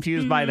very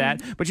confused by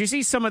that. But you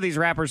see some of these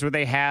rappers where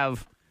they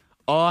have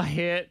a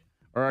hit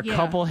or a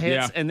couple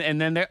hits, and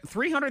then they're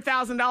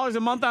 $300,000 a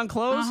month on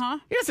clothes.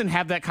 He doesn't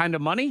have that kind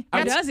of money.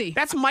 Does he?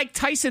 That's Mike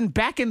Tyson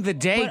back in the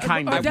day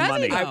kind of does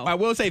money. he, though? I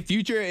will say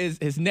Future is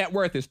his net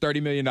worth is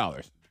 $30 million.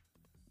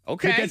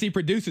 Okay. Because he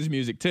produces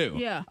music too.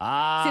 Yeah. See,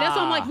 that's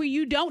why I'm like,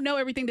 you don't know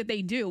everything that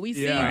they do. We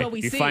see what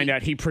we you see. find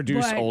out he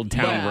produced But- Old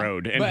Town Yeah.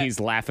 Road, and But- he's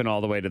laughing all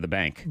the way to the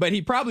bank. But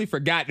he probably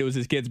forgot it was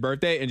his kid's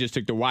birthday and just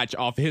took the watch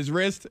off his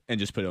wrist and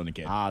just put it on the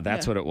kid.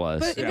 That's what it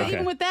was. But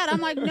even with that, I'm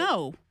like,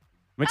 no.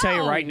 I'm going to tell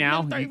you Oh, right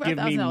now, you have you give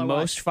me $35,000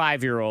 most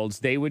 5-year-olds,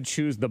 they would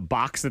choose the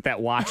box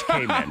that watch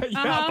came in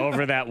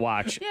over that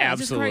watch. Yeah, it's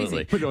just crazy.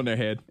 Absolutely. Put it on their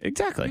head.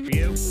 Exactly. For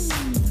you.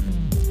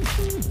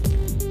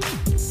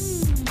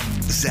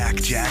 Zach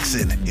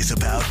Jackson is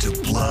about to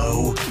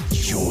blow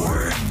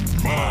your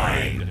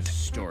mind.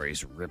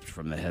 Stories ripped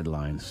from the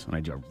headlines, and I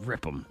just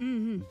rip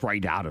them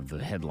right out of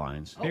the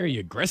headlines. Very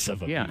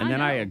aggressive of Yeah, you. and then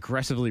I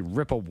aggressively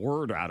rip a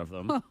word out of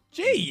them.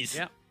 Jeez.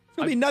 Yeah. There's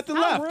going to be nothing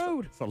How left.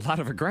 rude. It's a lot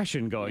of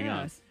aggression going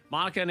on. Yes.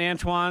 Monica and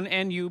Antoine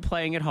and you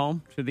playing at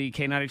home to the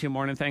K92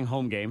 Morning Thing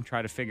home game.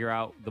 Try to figure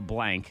out the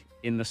blank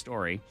in the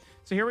story.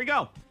 So here we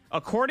go.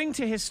 According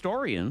to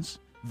historians,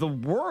 the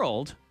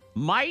world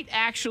might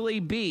actually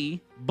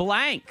be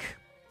blank.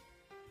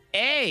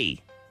 A,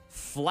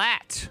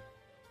 flat.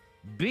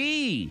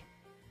 B,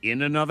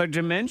 in another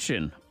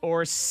dimension.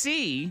 Or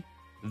C,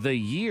 the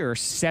year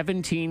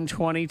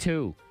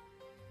 1722.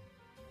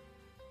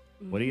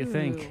 What do you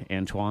think,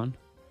 Antoine?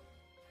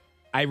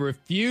 I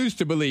refuse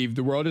to believe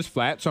the world is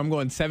flat, so I'm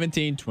going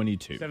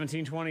 1722.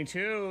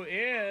 1722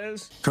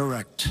 is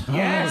Correct.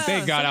 yes. Oh,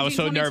 thank God. I was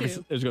so 1722. nervous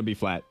it was going to be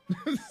flat.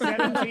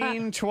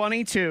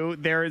 1722.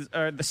 There's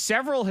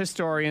several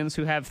historians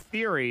who have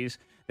theories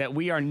that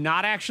we are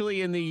not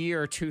actually in the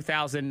year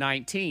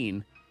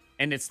 2019,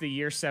 and it's the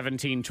year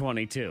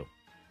 1722.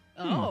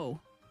 Oh.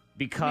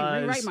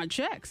 Because Rewrite my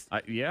checks.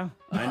 yeah,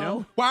 I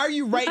know. Why are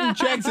you writing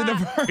checks in the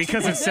first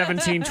Because it's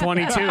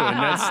 1722, and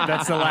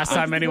that's the last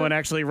time anyone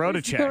actually wrote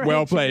a check.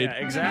 Well played. Yeah,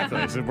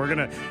 exactly. So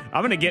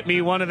I'm gonna get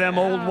me one of them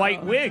old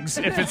white wigs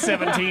if it's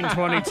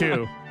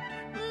 1722.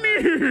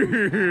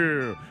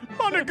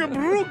 Monica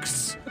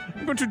Brooks.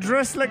 I'm going to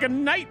dress like a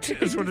knight,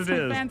 is what it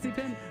is. Fancy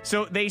pin.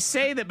 So they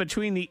say that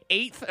between the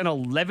 8th and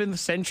 11th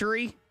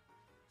century,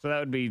 so that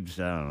would be, I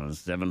don't know,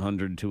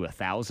 700 to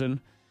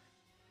 1,000,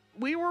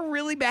 we were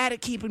really bad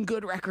at keeping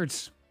good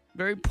records.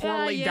 Very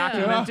poorly yeah.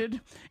 documented.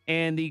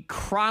 And the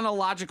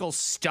chronological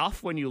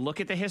stuff, when you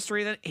look at the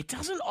history, that it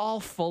doesn't all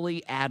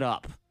fully add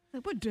up.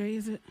 Like, what day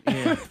is it?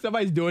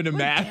 Somebody's doing the What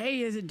math.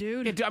 day is it,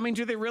 dude? I mean,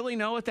 do they really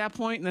know at that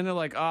point? And then they're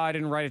like, oh, I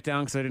didn't write it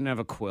down because I didn't have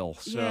a quill.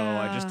 So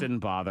I just Yeah. didn't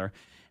bother.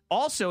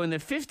 Also, in the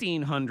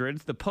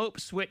 1500s, the Pope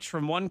switched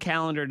from one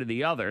calendar to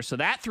the other. So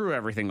that threw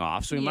everything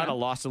off. So we might have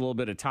lost a little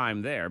bit of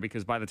time there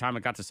because by the time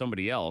it got to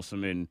somebody else, I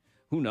mean,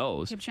 who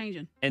knows? Kept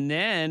changing. And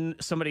then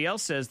somebody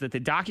else says that the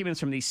documents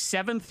from the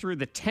 7th through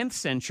the 10th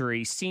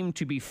century seem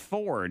to be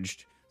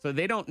forged. So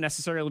they don't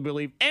necessarily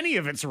believe any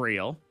of it's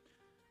real.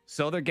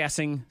 So they're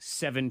guessing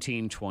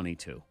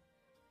 1722.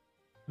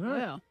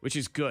 Well, Which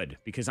is good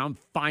because I'm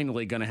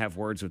finally going to have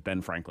words with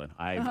Ben Franklin.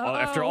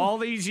 After all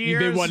these years.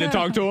 You've been wanting to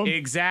talk to him?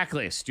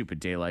 Exactly. Stupid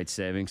daylight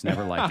savings.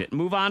 Never liked it.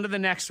 Move on to the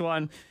next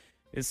one.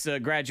 It's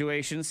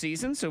graduation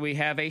season. So we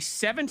have a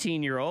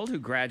 17-year-old who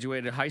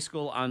graduated high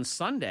school on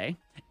Sunday.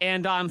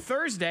 And on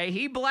Thursday,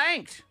 he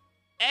blanked.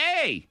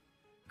 A,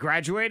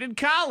 graduated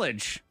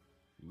college.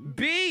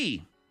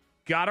 B,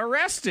 got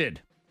arrested.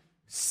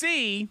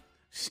 C,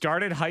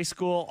 started high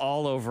school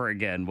all over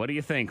again. What do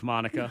you think,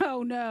 Monica?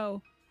 oh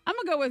no. I'm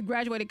going to go with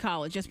graduated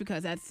college just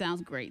because that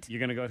sounds great. You're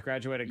going to go with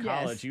graduated Yes.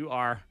 college. You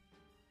are.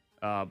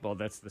 Well,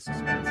 that's the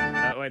suspense.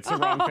 It's the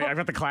wrong thing. I've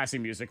got the classy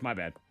music. My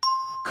bad.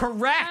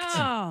 Correct.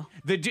 Oh.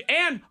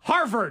 And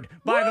Harvard,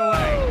 by the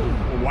way.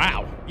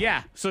 Wow.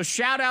 Yeah. So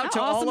shout out How to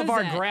awesome all of is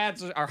our that?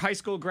 grads, our high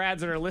school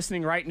grads that are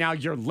listening right now.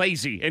 You're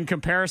lazy in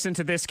comparison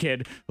to this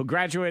kid who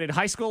graduated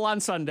high school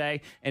on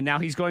Sunday, and now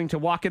he's going to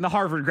walk in the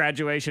Harvard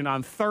graduation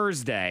on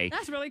Thursday.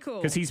 That's really cool.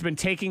 Because he's been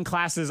taking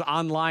classes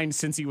online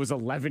since he was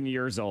 11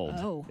 years old.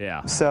 Oh.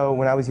 Yeah. So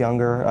when I was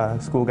younger,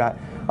 school got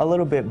a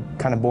little bit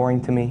kind of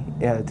boring to me,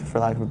 for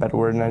lack of a better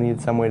word, and I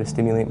needed some way to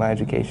stimulate my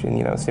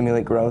education,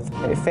 stimulate growth.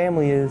 My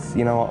family is,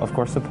 of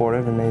course,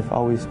 supportive, and they've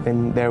always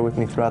been there with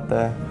me throughout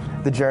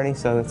the journey,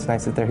 so it's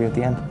nice that they're here at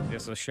the end. Yeah,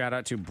 so shout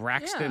out to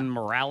Braxton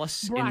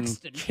Morales in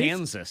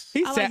Kansas.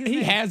 He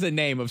has a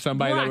name of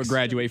somebody that would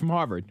graduate from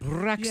Harvard.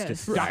 Braxton.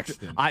 Yes.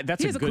 Braxton.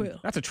 That's Here's a a good. quill.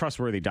 That's a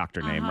trustworthy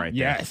doctor name right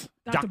Yes.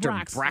 there. Dr.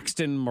 Dr.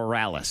 Braxton.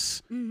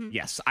 Morales.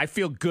 Yes, I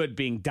feel good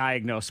being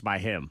diagnosed by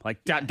him.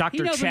 Like Dr. knows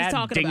what he's Chad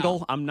talking Dingle,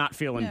 about. I'm not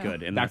feeling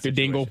good. In Dr. that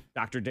Dingle. situation.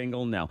 Dr.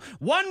 Dingle, no.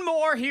 One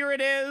more. Here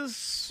it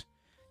is.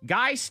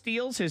 Guy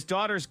steals his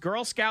daughter's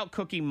Girl Scout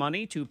cookie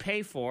money to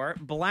pay for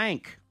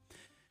blank.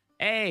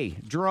 A,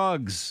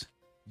 drugs.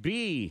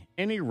 B,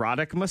 an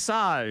erotic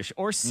massage.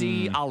 Or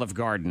C, Olive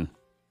Garden.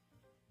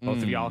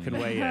 Both of y'all can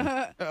weigh in.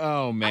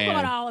 Oh, man. I'm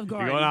going Olive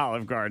Garden. You're going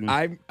Olive Garden.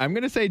 I'm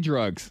going to say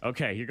drugs.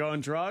 Okay, you're going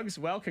drugs?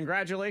 Well,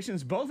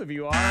 congratulations. Both of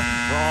you are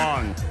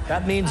wrong.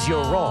 That means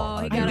you're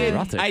wrong. he got it.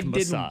 Erotic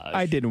massage.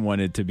 I didn't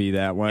want it to be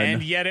that one.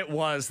 And yet it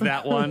was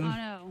that one. Oh,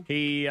 no.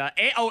 He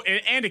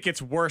and it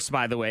gets worse,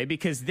 by the way,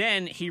 because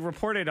then he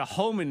reported a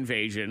home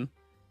invasion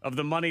of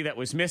the money that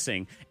was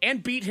missing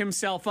and beat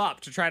himself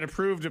up to try to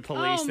prove to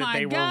police Oh, that my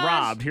they were gosh.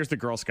 robbed. Here's the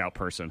Girl Scout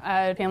person.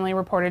 A family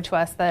reported to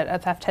us that a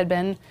theft had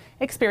been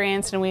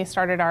experienced, and we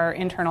started our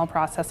internal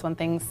process when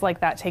things like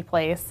that take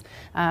place.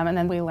 And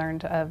then we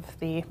learned of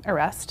the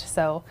arrest.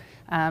 So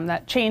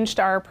that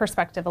changed our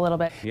perspective a little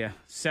bit. Yeah,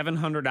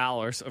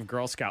 $700 of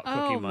Girl Scout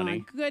cookie Oh, money.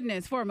 my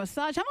goodness. For a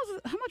massage. How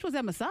much was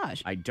that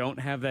massage? I don't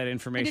have that And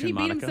information, did he beat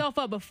Monica. himself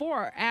up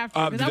before or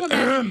after? Because I would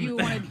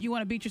imagine you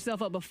want to beat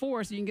yourself up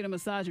before so you can get a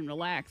massage and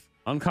relax.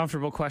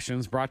 Uncomfortable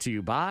Questions brought to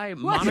you by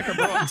Monica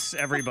Brooks,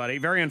 everybody.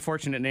 Very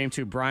unfortunate name,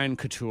 too. Brian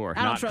Couture.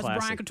 I don't not trust classic.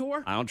 Brian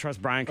Couture. I don't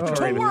trust Brian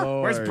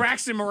Couture. Where's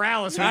Braxton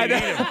Morales when you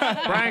need him?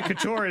 Brian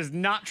Couture is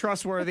not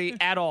trustworthy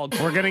at all.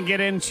 We're going to get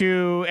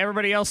into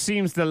everybody else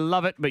seems to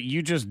love it, but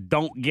you just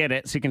don't get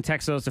it. So you can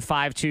text those to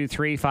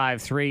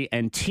 52353.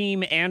 And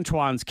Team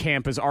Antoine's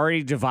camp is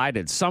already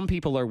divided. Some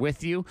people are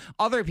with you.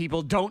 Other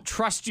people don't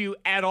trust you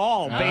at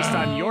all based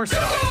on your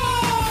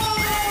stuff.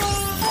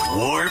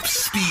 Warp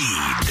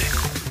Speed.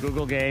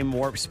 Google Game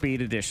Warp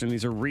Speed Edition.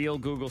 These are real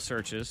Google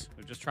searches.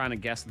 We're just trying to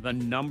guess the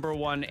number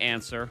one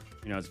answer.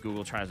 As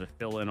Google tries to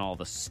fill in all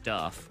the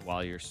stuff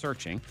while you're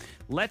searching.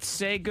 Let's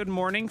say good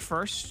morning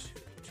first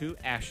to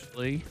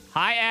Ashley.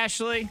 Hi,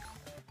 Ashley.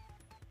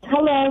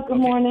 Hello, good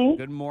morning.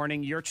 Good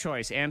morning. Your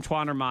choice,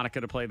 Antoine or Monica,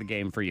 to play the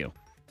game for you.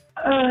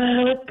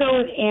 Let's go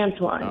with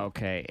Antoine.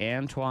 Okay,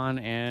 Antoine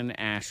and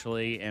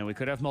Ashley. And we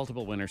could have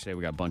multiple winners today.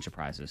 We got a bunch of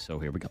prizes, so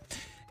here we go.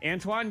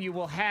 Antoine, you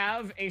will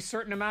have a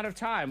certain amount of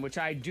time, which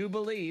I do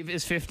believe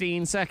is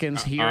 15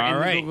 seconds here in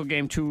the Google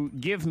game to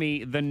give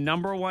me the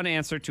number one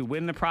answer to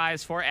win the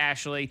prize for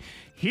Ashley.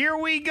 Here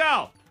we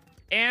go.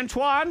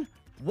 Antoine,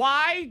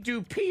 why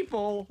do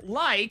people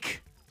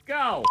like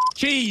go?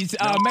 Cheese,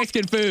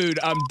 Mexican food,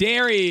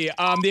 dairy,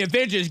 the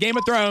Avengers, Game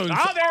of Thrones.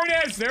 Oh, there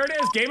it is. There it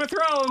is. Game of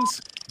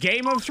Thrones.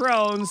 Game of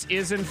Thrones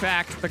is, in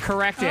fact, the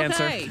correct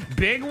answer.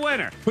 Big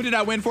winner. Who did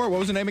I win for? What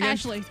was the name again?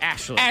 Ashley.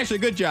 Ashley,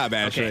 good job,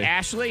 Ashley. Okay,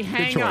 Ashley,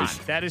 hang on.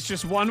 That is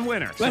just one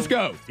winner. Let's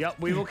go. Yep,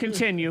 we will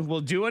continue.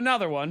 We'll do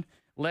another one.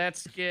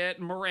 Let's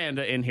get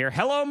Miranda in here.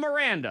 Hello,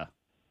 Miranda.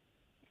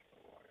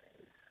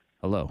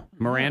 Hello.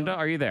 Miranda,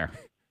 are you there?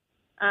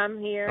 I'm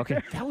here. Okay,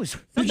 that was...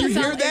 Did you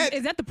hear that?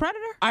 Is that the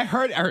Predator? I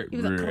heard.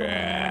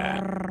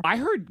 I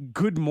heard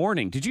good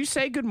morning. Did you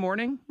say good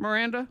morning,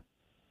 Miranda?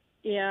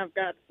 Yeah, I've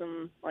got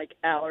some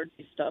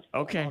allergy stuff.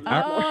 Okay.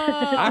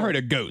 I heard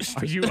a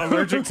ghost. Are you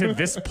allergic to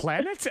this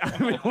planet? I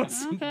mean,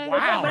 Okay.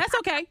 wow. But that's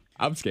okay.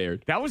 I'm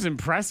scared. That was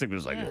impressive. It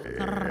was like...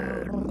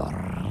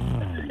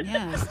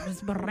 Yes,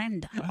 Miss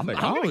Miranda. I'm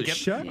like, I'm oh,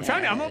 shut I'm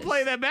telling you, I'm going to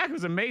play that back. It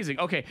was amazing.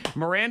 Okay,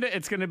 Miranda,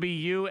 it's going to be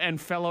you and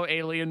fellow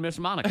alien Miss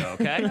Monica,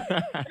 okay?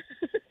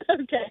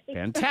 Okay.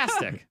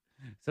 Fantastic.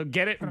 So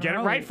get it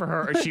right for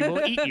her or she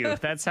will eat you.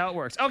 That's how it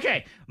works.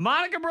 Okay,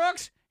 Monica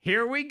Brooks,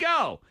 here we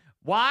go.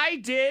 Why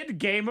did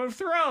Game of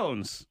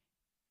Thrones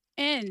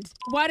end?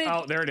 Why did...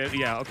 Oh, there it is.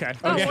 Yeah, okay.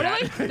 Oh, Okay.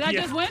 really? Did I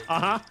just win?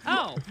 Uh-huh.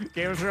 Oh.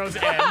 Game of Thrones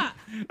end.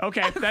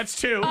 Okay, that's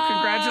two.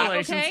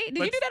 Congratulations. Okay. Did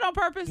you do that on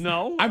purpose?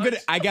 No.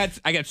 I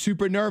got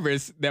super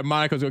nervous that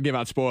Monica's gonna give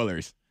out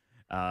spoilers.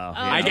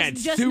 I got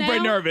just super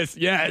now? nervous.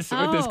 Yes,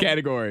 with this Oh.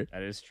 category.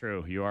 That is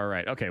true. You are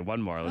right. Okay,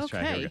 one more. Let's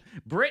try. Here we Okay.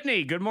 go.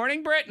 Brittany. Good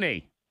morning,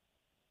 Brittany.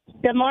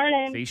 Good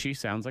morning. See, she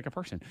sounds like a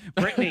person.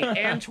 Brittany,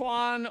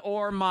 Antoine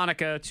or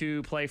Monica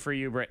to play for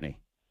you, Brittany?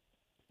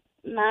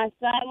 My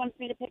son wants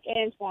me to pick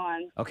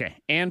Antoine. Okay,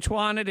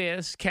 Antoine it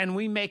is. Can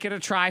we make it a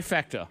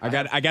trifecta?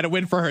 I got to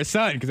win for her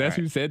son because that's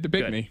who said to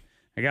pick Good. me.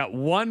 I got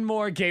one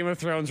more Game of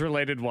Thrones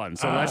related one,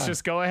 so let's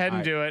just go ahead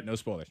and do it. No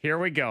spoilers. Here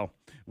we go.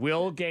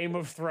 Will Game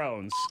of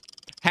Thrones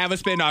have a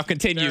spinoff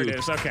continue? There it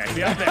is. Okay.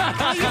 Yep, there.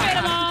 Oh, you made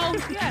them all.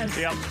 Yes.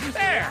 Yep.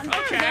 There.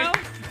 Okay.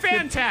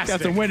 Fantastic.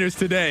 Got some winners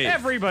today.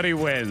 Everybody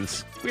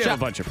wins. We have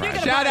a bunch of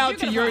prizes. Shout out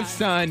to your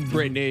son,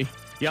 Brittany.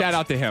 Yep. Shout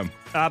out to him.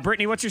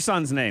 Brittany, what's your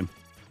son's name?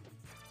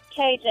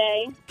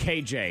 KJ.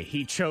 KJ.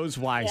 He chose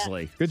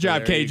wisely. Good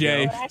job, there you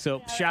KJ. go.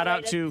 So shout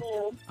out to.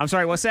 I'm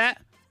sorry. What's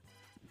that?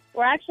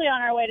 We're actually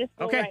on our way to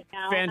school Okay, right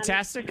now.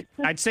 fantastic.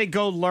 I'd say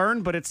go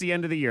learn, but it's the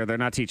end of the year. They're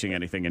not teaching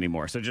anything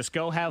anymore. So just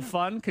go have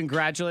fun.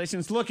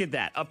 Congratulations. Look at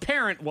that. A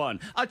parent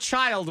won, a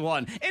child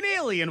won, an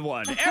alien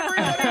won.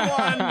 Everybody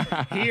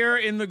won here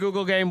in the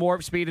Google Game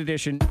Warp Speed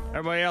Edition.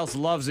 Everybody else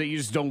loves it. You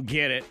just don't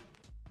get it.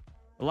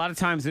 A lot of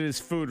times it is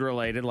food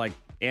related, like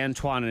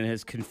Antoine and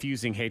his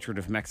confusing hatred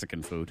of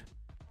Mexican food.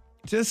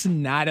 Just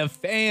not a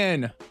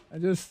fan. I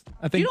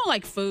think You don't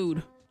like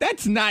food.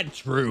 That's not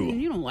true.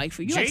 You don't like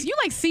food. You Jake?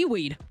 like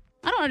seaweed.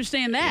 I don't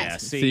understand that. Yeah,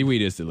 see,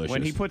 Seaweed is delicious.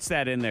 when he puts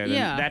that in there, then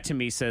Yeah. that to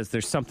me says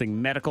there's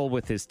something medical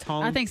with his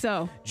tongue. I think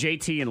so.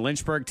 JT in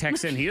Lynchburg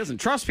texts in. He doesn't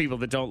trust people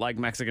that don't like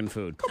Mexican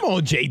food. Come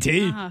on,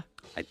 JT.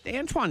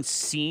 Antoine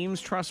seems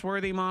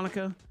trustworthy,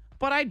 Monica,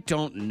 but I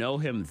don't know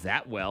him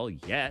that well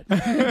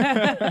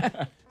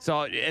yet.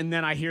 So, and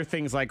then I hear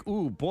things like,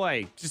 ooh,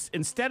 boy, just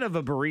instead of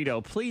a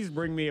burrito, please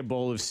bring me a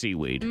bowl of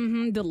seaweed.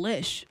 Mm-hmm,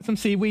 delish. Some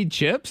seaweed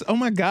chips. Oh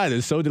my God,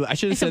 it's so delicious. I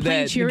should have said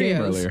that in the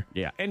game earlier.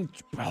 Yeah, and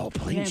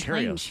plain Yeah, Cheerios.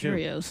 plain too.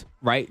 Cheerios.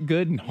 Right,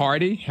 good and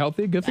hearty,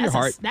 healthy, good for your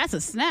heart. That's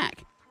a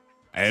snack.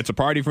 It's a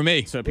party for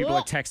me. So people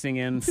are texting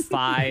in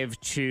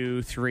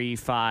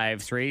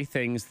 52353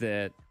 things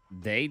that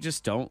they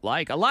just don't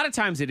like. A lot of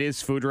times it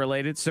is food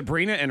related.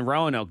 Sabrina in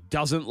Roanoke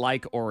doesn't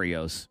like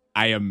Oreos.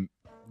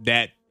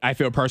 I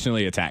feel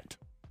personally attacked.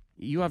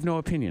 You have no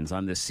opinions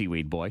on this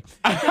seaweed boy.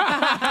 Go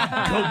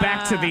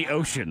back to the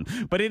ocean.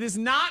 But it is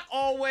not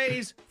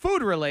always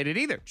food related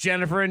either.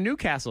 Jennifer in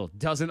Newcastle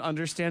doesn't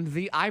understand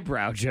the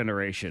eyebrow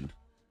generation.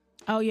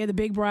 Oh, yeah, the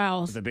big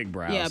brows. The big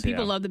brows. Yeah,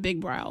 people love the big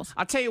brows.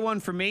 I'll tell you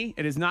one for me.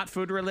 It is not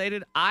food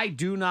related. I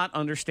do not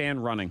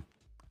understand running.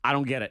 I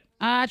don't get it.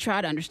 I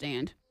try to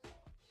understand.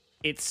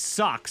 It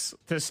sucks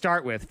to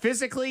start with.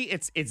 Physically,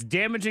 it's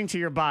damaging to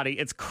your body.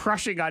 It's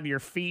crushing on your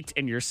feet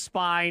and your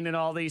spine and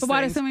all these But things.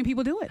 why do so many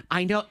people do it?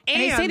 I know.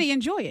 And they say they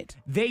enjoy it.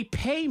 They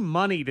pay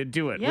money to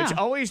do it, Yeah. which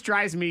always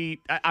drives me.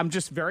 I'm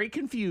just very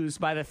confused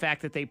by the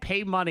fact that they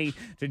pay money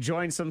to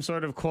join some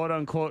sort of quote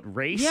unquote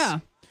race. Yeah.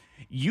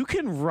 You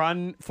can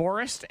run,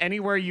 Forrest,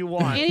 anywhere you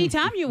want.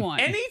 Anytime you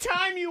want.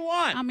 Anytime you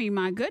want. I mean,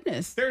 my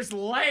goodness. There's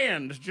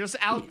land just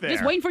out there.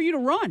 Just waiting for you to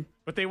run.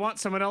 But they want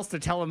someone else to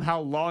tell them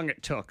how long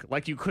it took.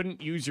 Like you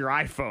couldn't use your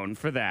iPhone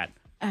for that.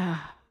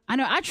 I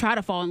know. I try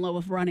to fall in love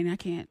with running. I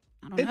can't.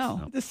 I don't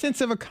know. The sense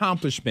of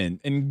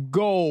accomplishment and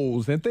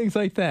goals and things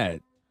like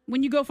that.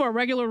 When you go for a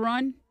regular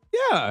run.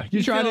 Yeah,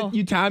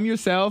 you time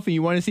yourself and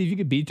you want to see if you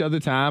can beat the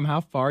other time,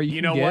 how far you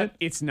can know get. what?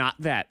 It's not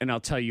that. And I'll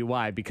tell you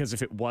why. Because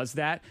if it was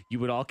that, you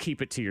would all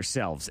keep it to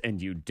yourselves.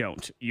 And you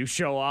don't. You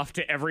show off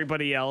to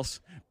everybody else.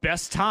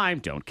 Best time.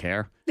 Don't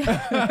care.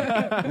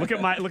 Look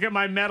at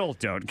my medal.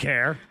 Don't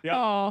care. Yep,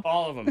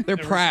 all of them. They're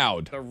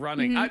proud. They're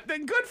running.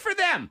 Then good for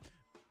them.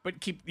 But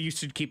you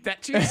should keep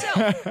that to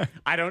yourself.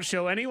 I don't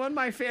show anyone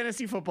my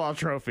fantasy football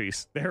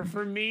trophies. They're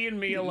for me and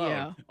me alone.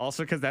 Yeah.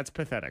 Also because that's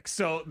pathetic.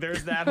 So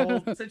there's that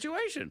whole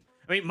situation.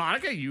 I mean,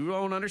 Monica, you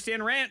don't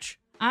understand ranch.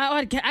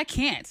 I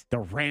can't. The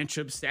ranch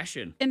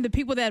obsession. And the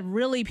people that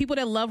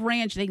love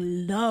ranch, they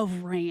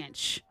love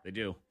ranch. They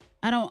do.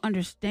 I don't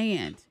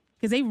understand.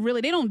 Because they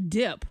don't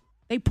dip.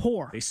 They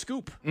pour. They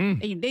scoop.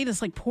 They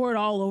just like pour it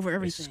all over They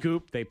everything.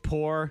 scoop. They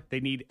pour.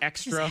 They need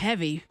extra. It's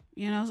heavy.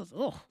 You know?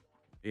 Oh,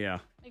 Yeah.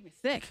 make me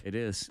sick. It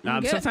is.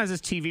 I'm good. Sometimes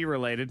it's TV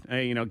related.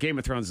 Game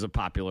of Thrones is a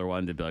popular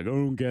one to be like, oh, I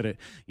don't get it.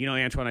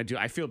 Antoine,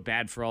 I feel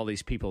bad for all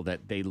these people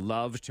that they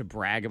love to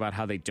brag about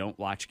how they don't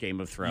watch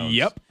Game of Thrones.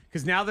 Yep.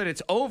 Because now that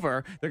it's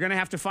over, they're going to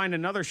have to find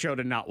another show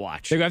to not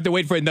watch. They're going to have to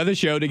wait for another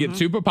show to get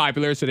super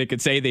popular so they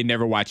could say they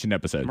never watched an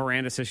episode.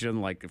 Miranda says she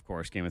doesn't like, of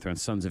course, Game of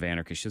Thrones, Sons of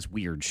Anarchy. It's just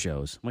weird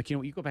shows. I'm like,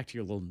 you go back to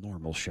your little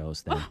normal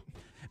shows then.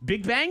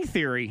 Big Bang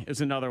Theory is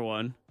another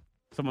one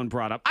someone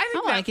brought up. I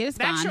think like it. It's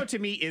that fine. show to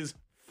me is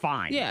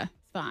fine. Yeah, it's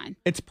fine.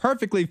 It's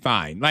perfectly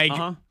fine. Like,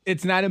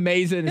 it's not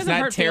amazing. It's Doesn't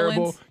not hurt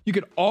terrible. feelings. You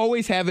could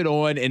always have it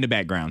on in the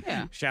background.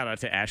 Yeah. Shout out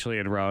to Ashley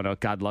and Roanoke.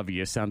 God love you.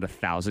 You sound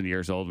 1,000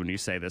 years old when you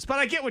say this. But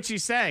I get what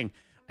she's saying.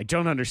 I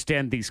don't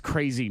understand these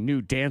crazy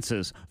new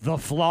dances. The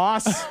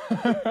floss.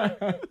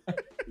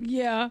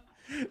 Yeah.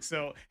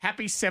 So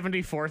happy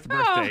 74th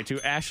birthday to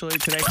Ashley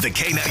today. The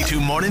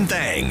K92 Morning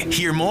Thang.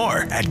 Hear more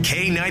at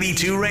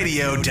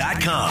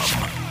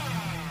K92Radio.com.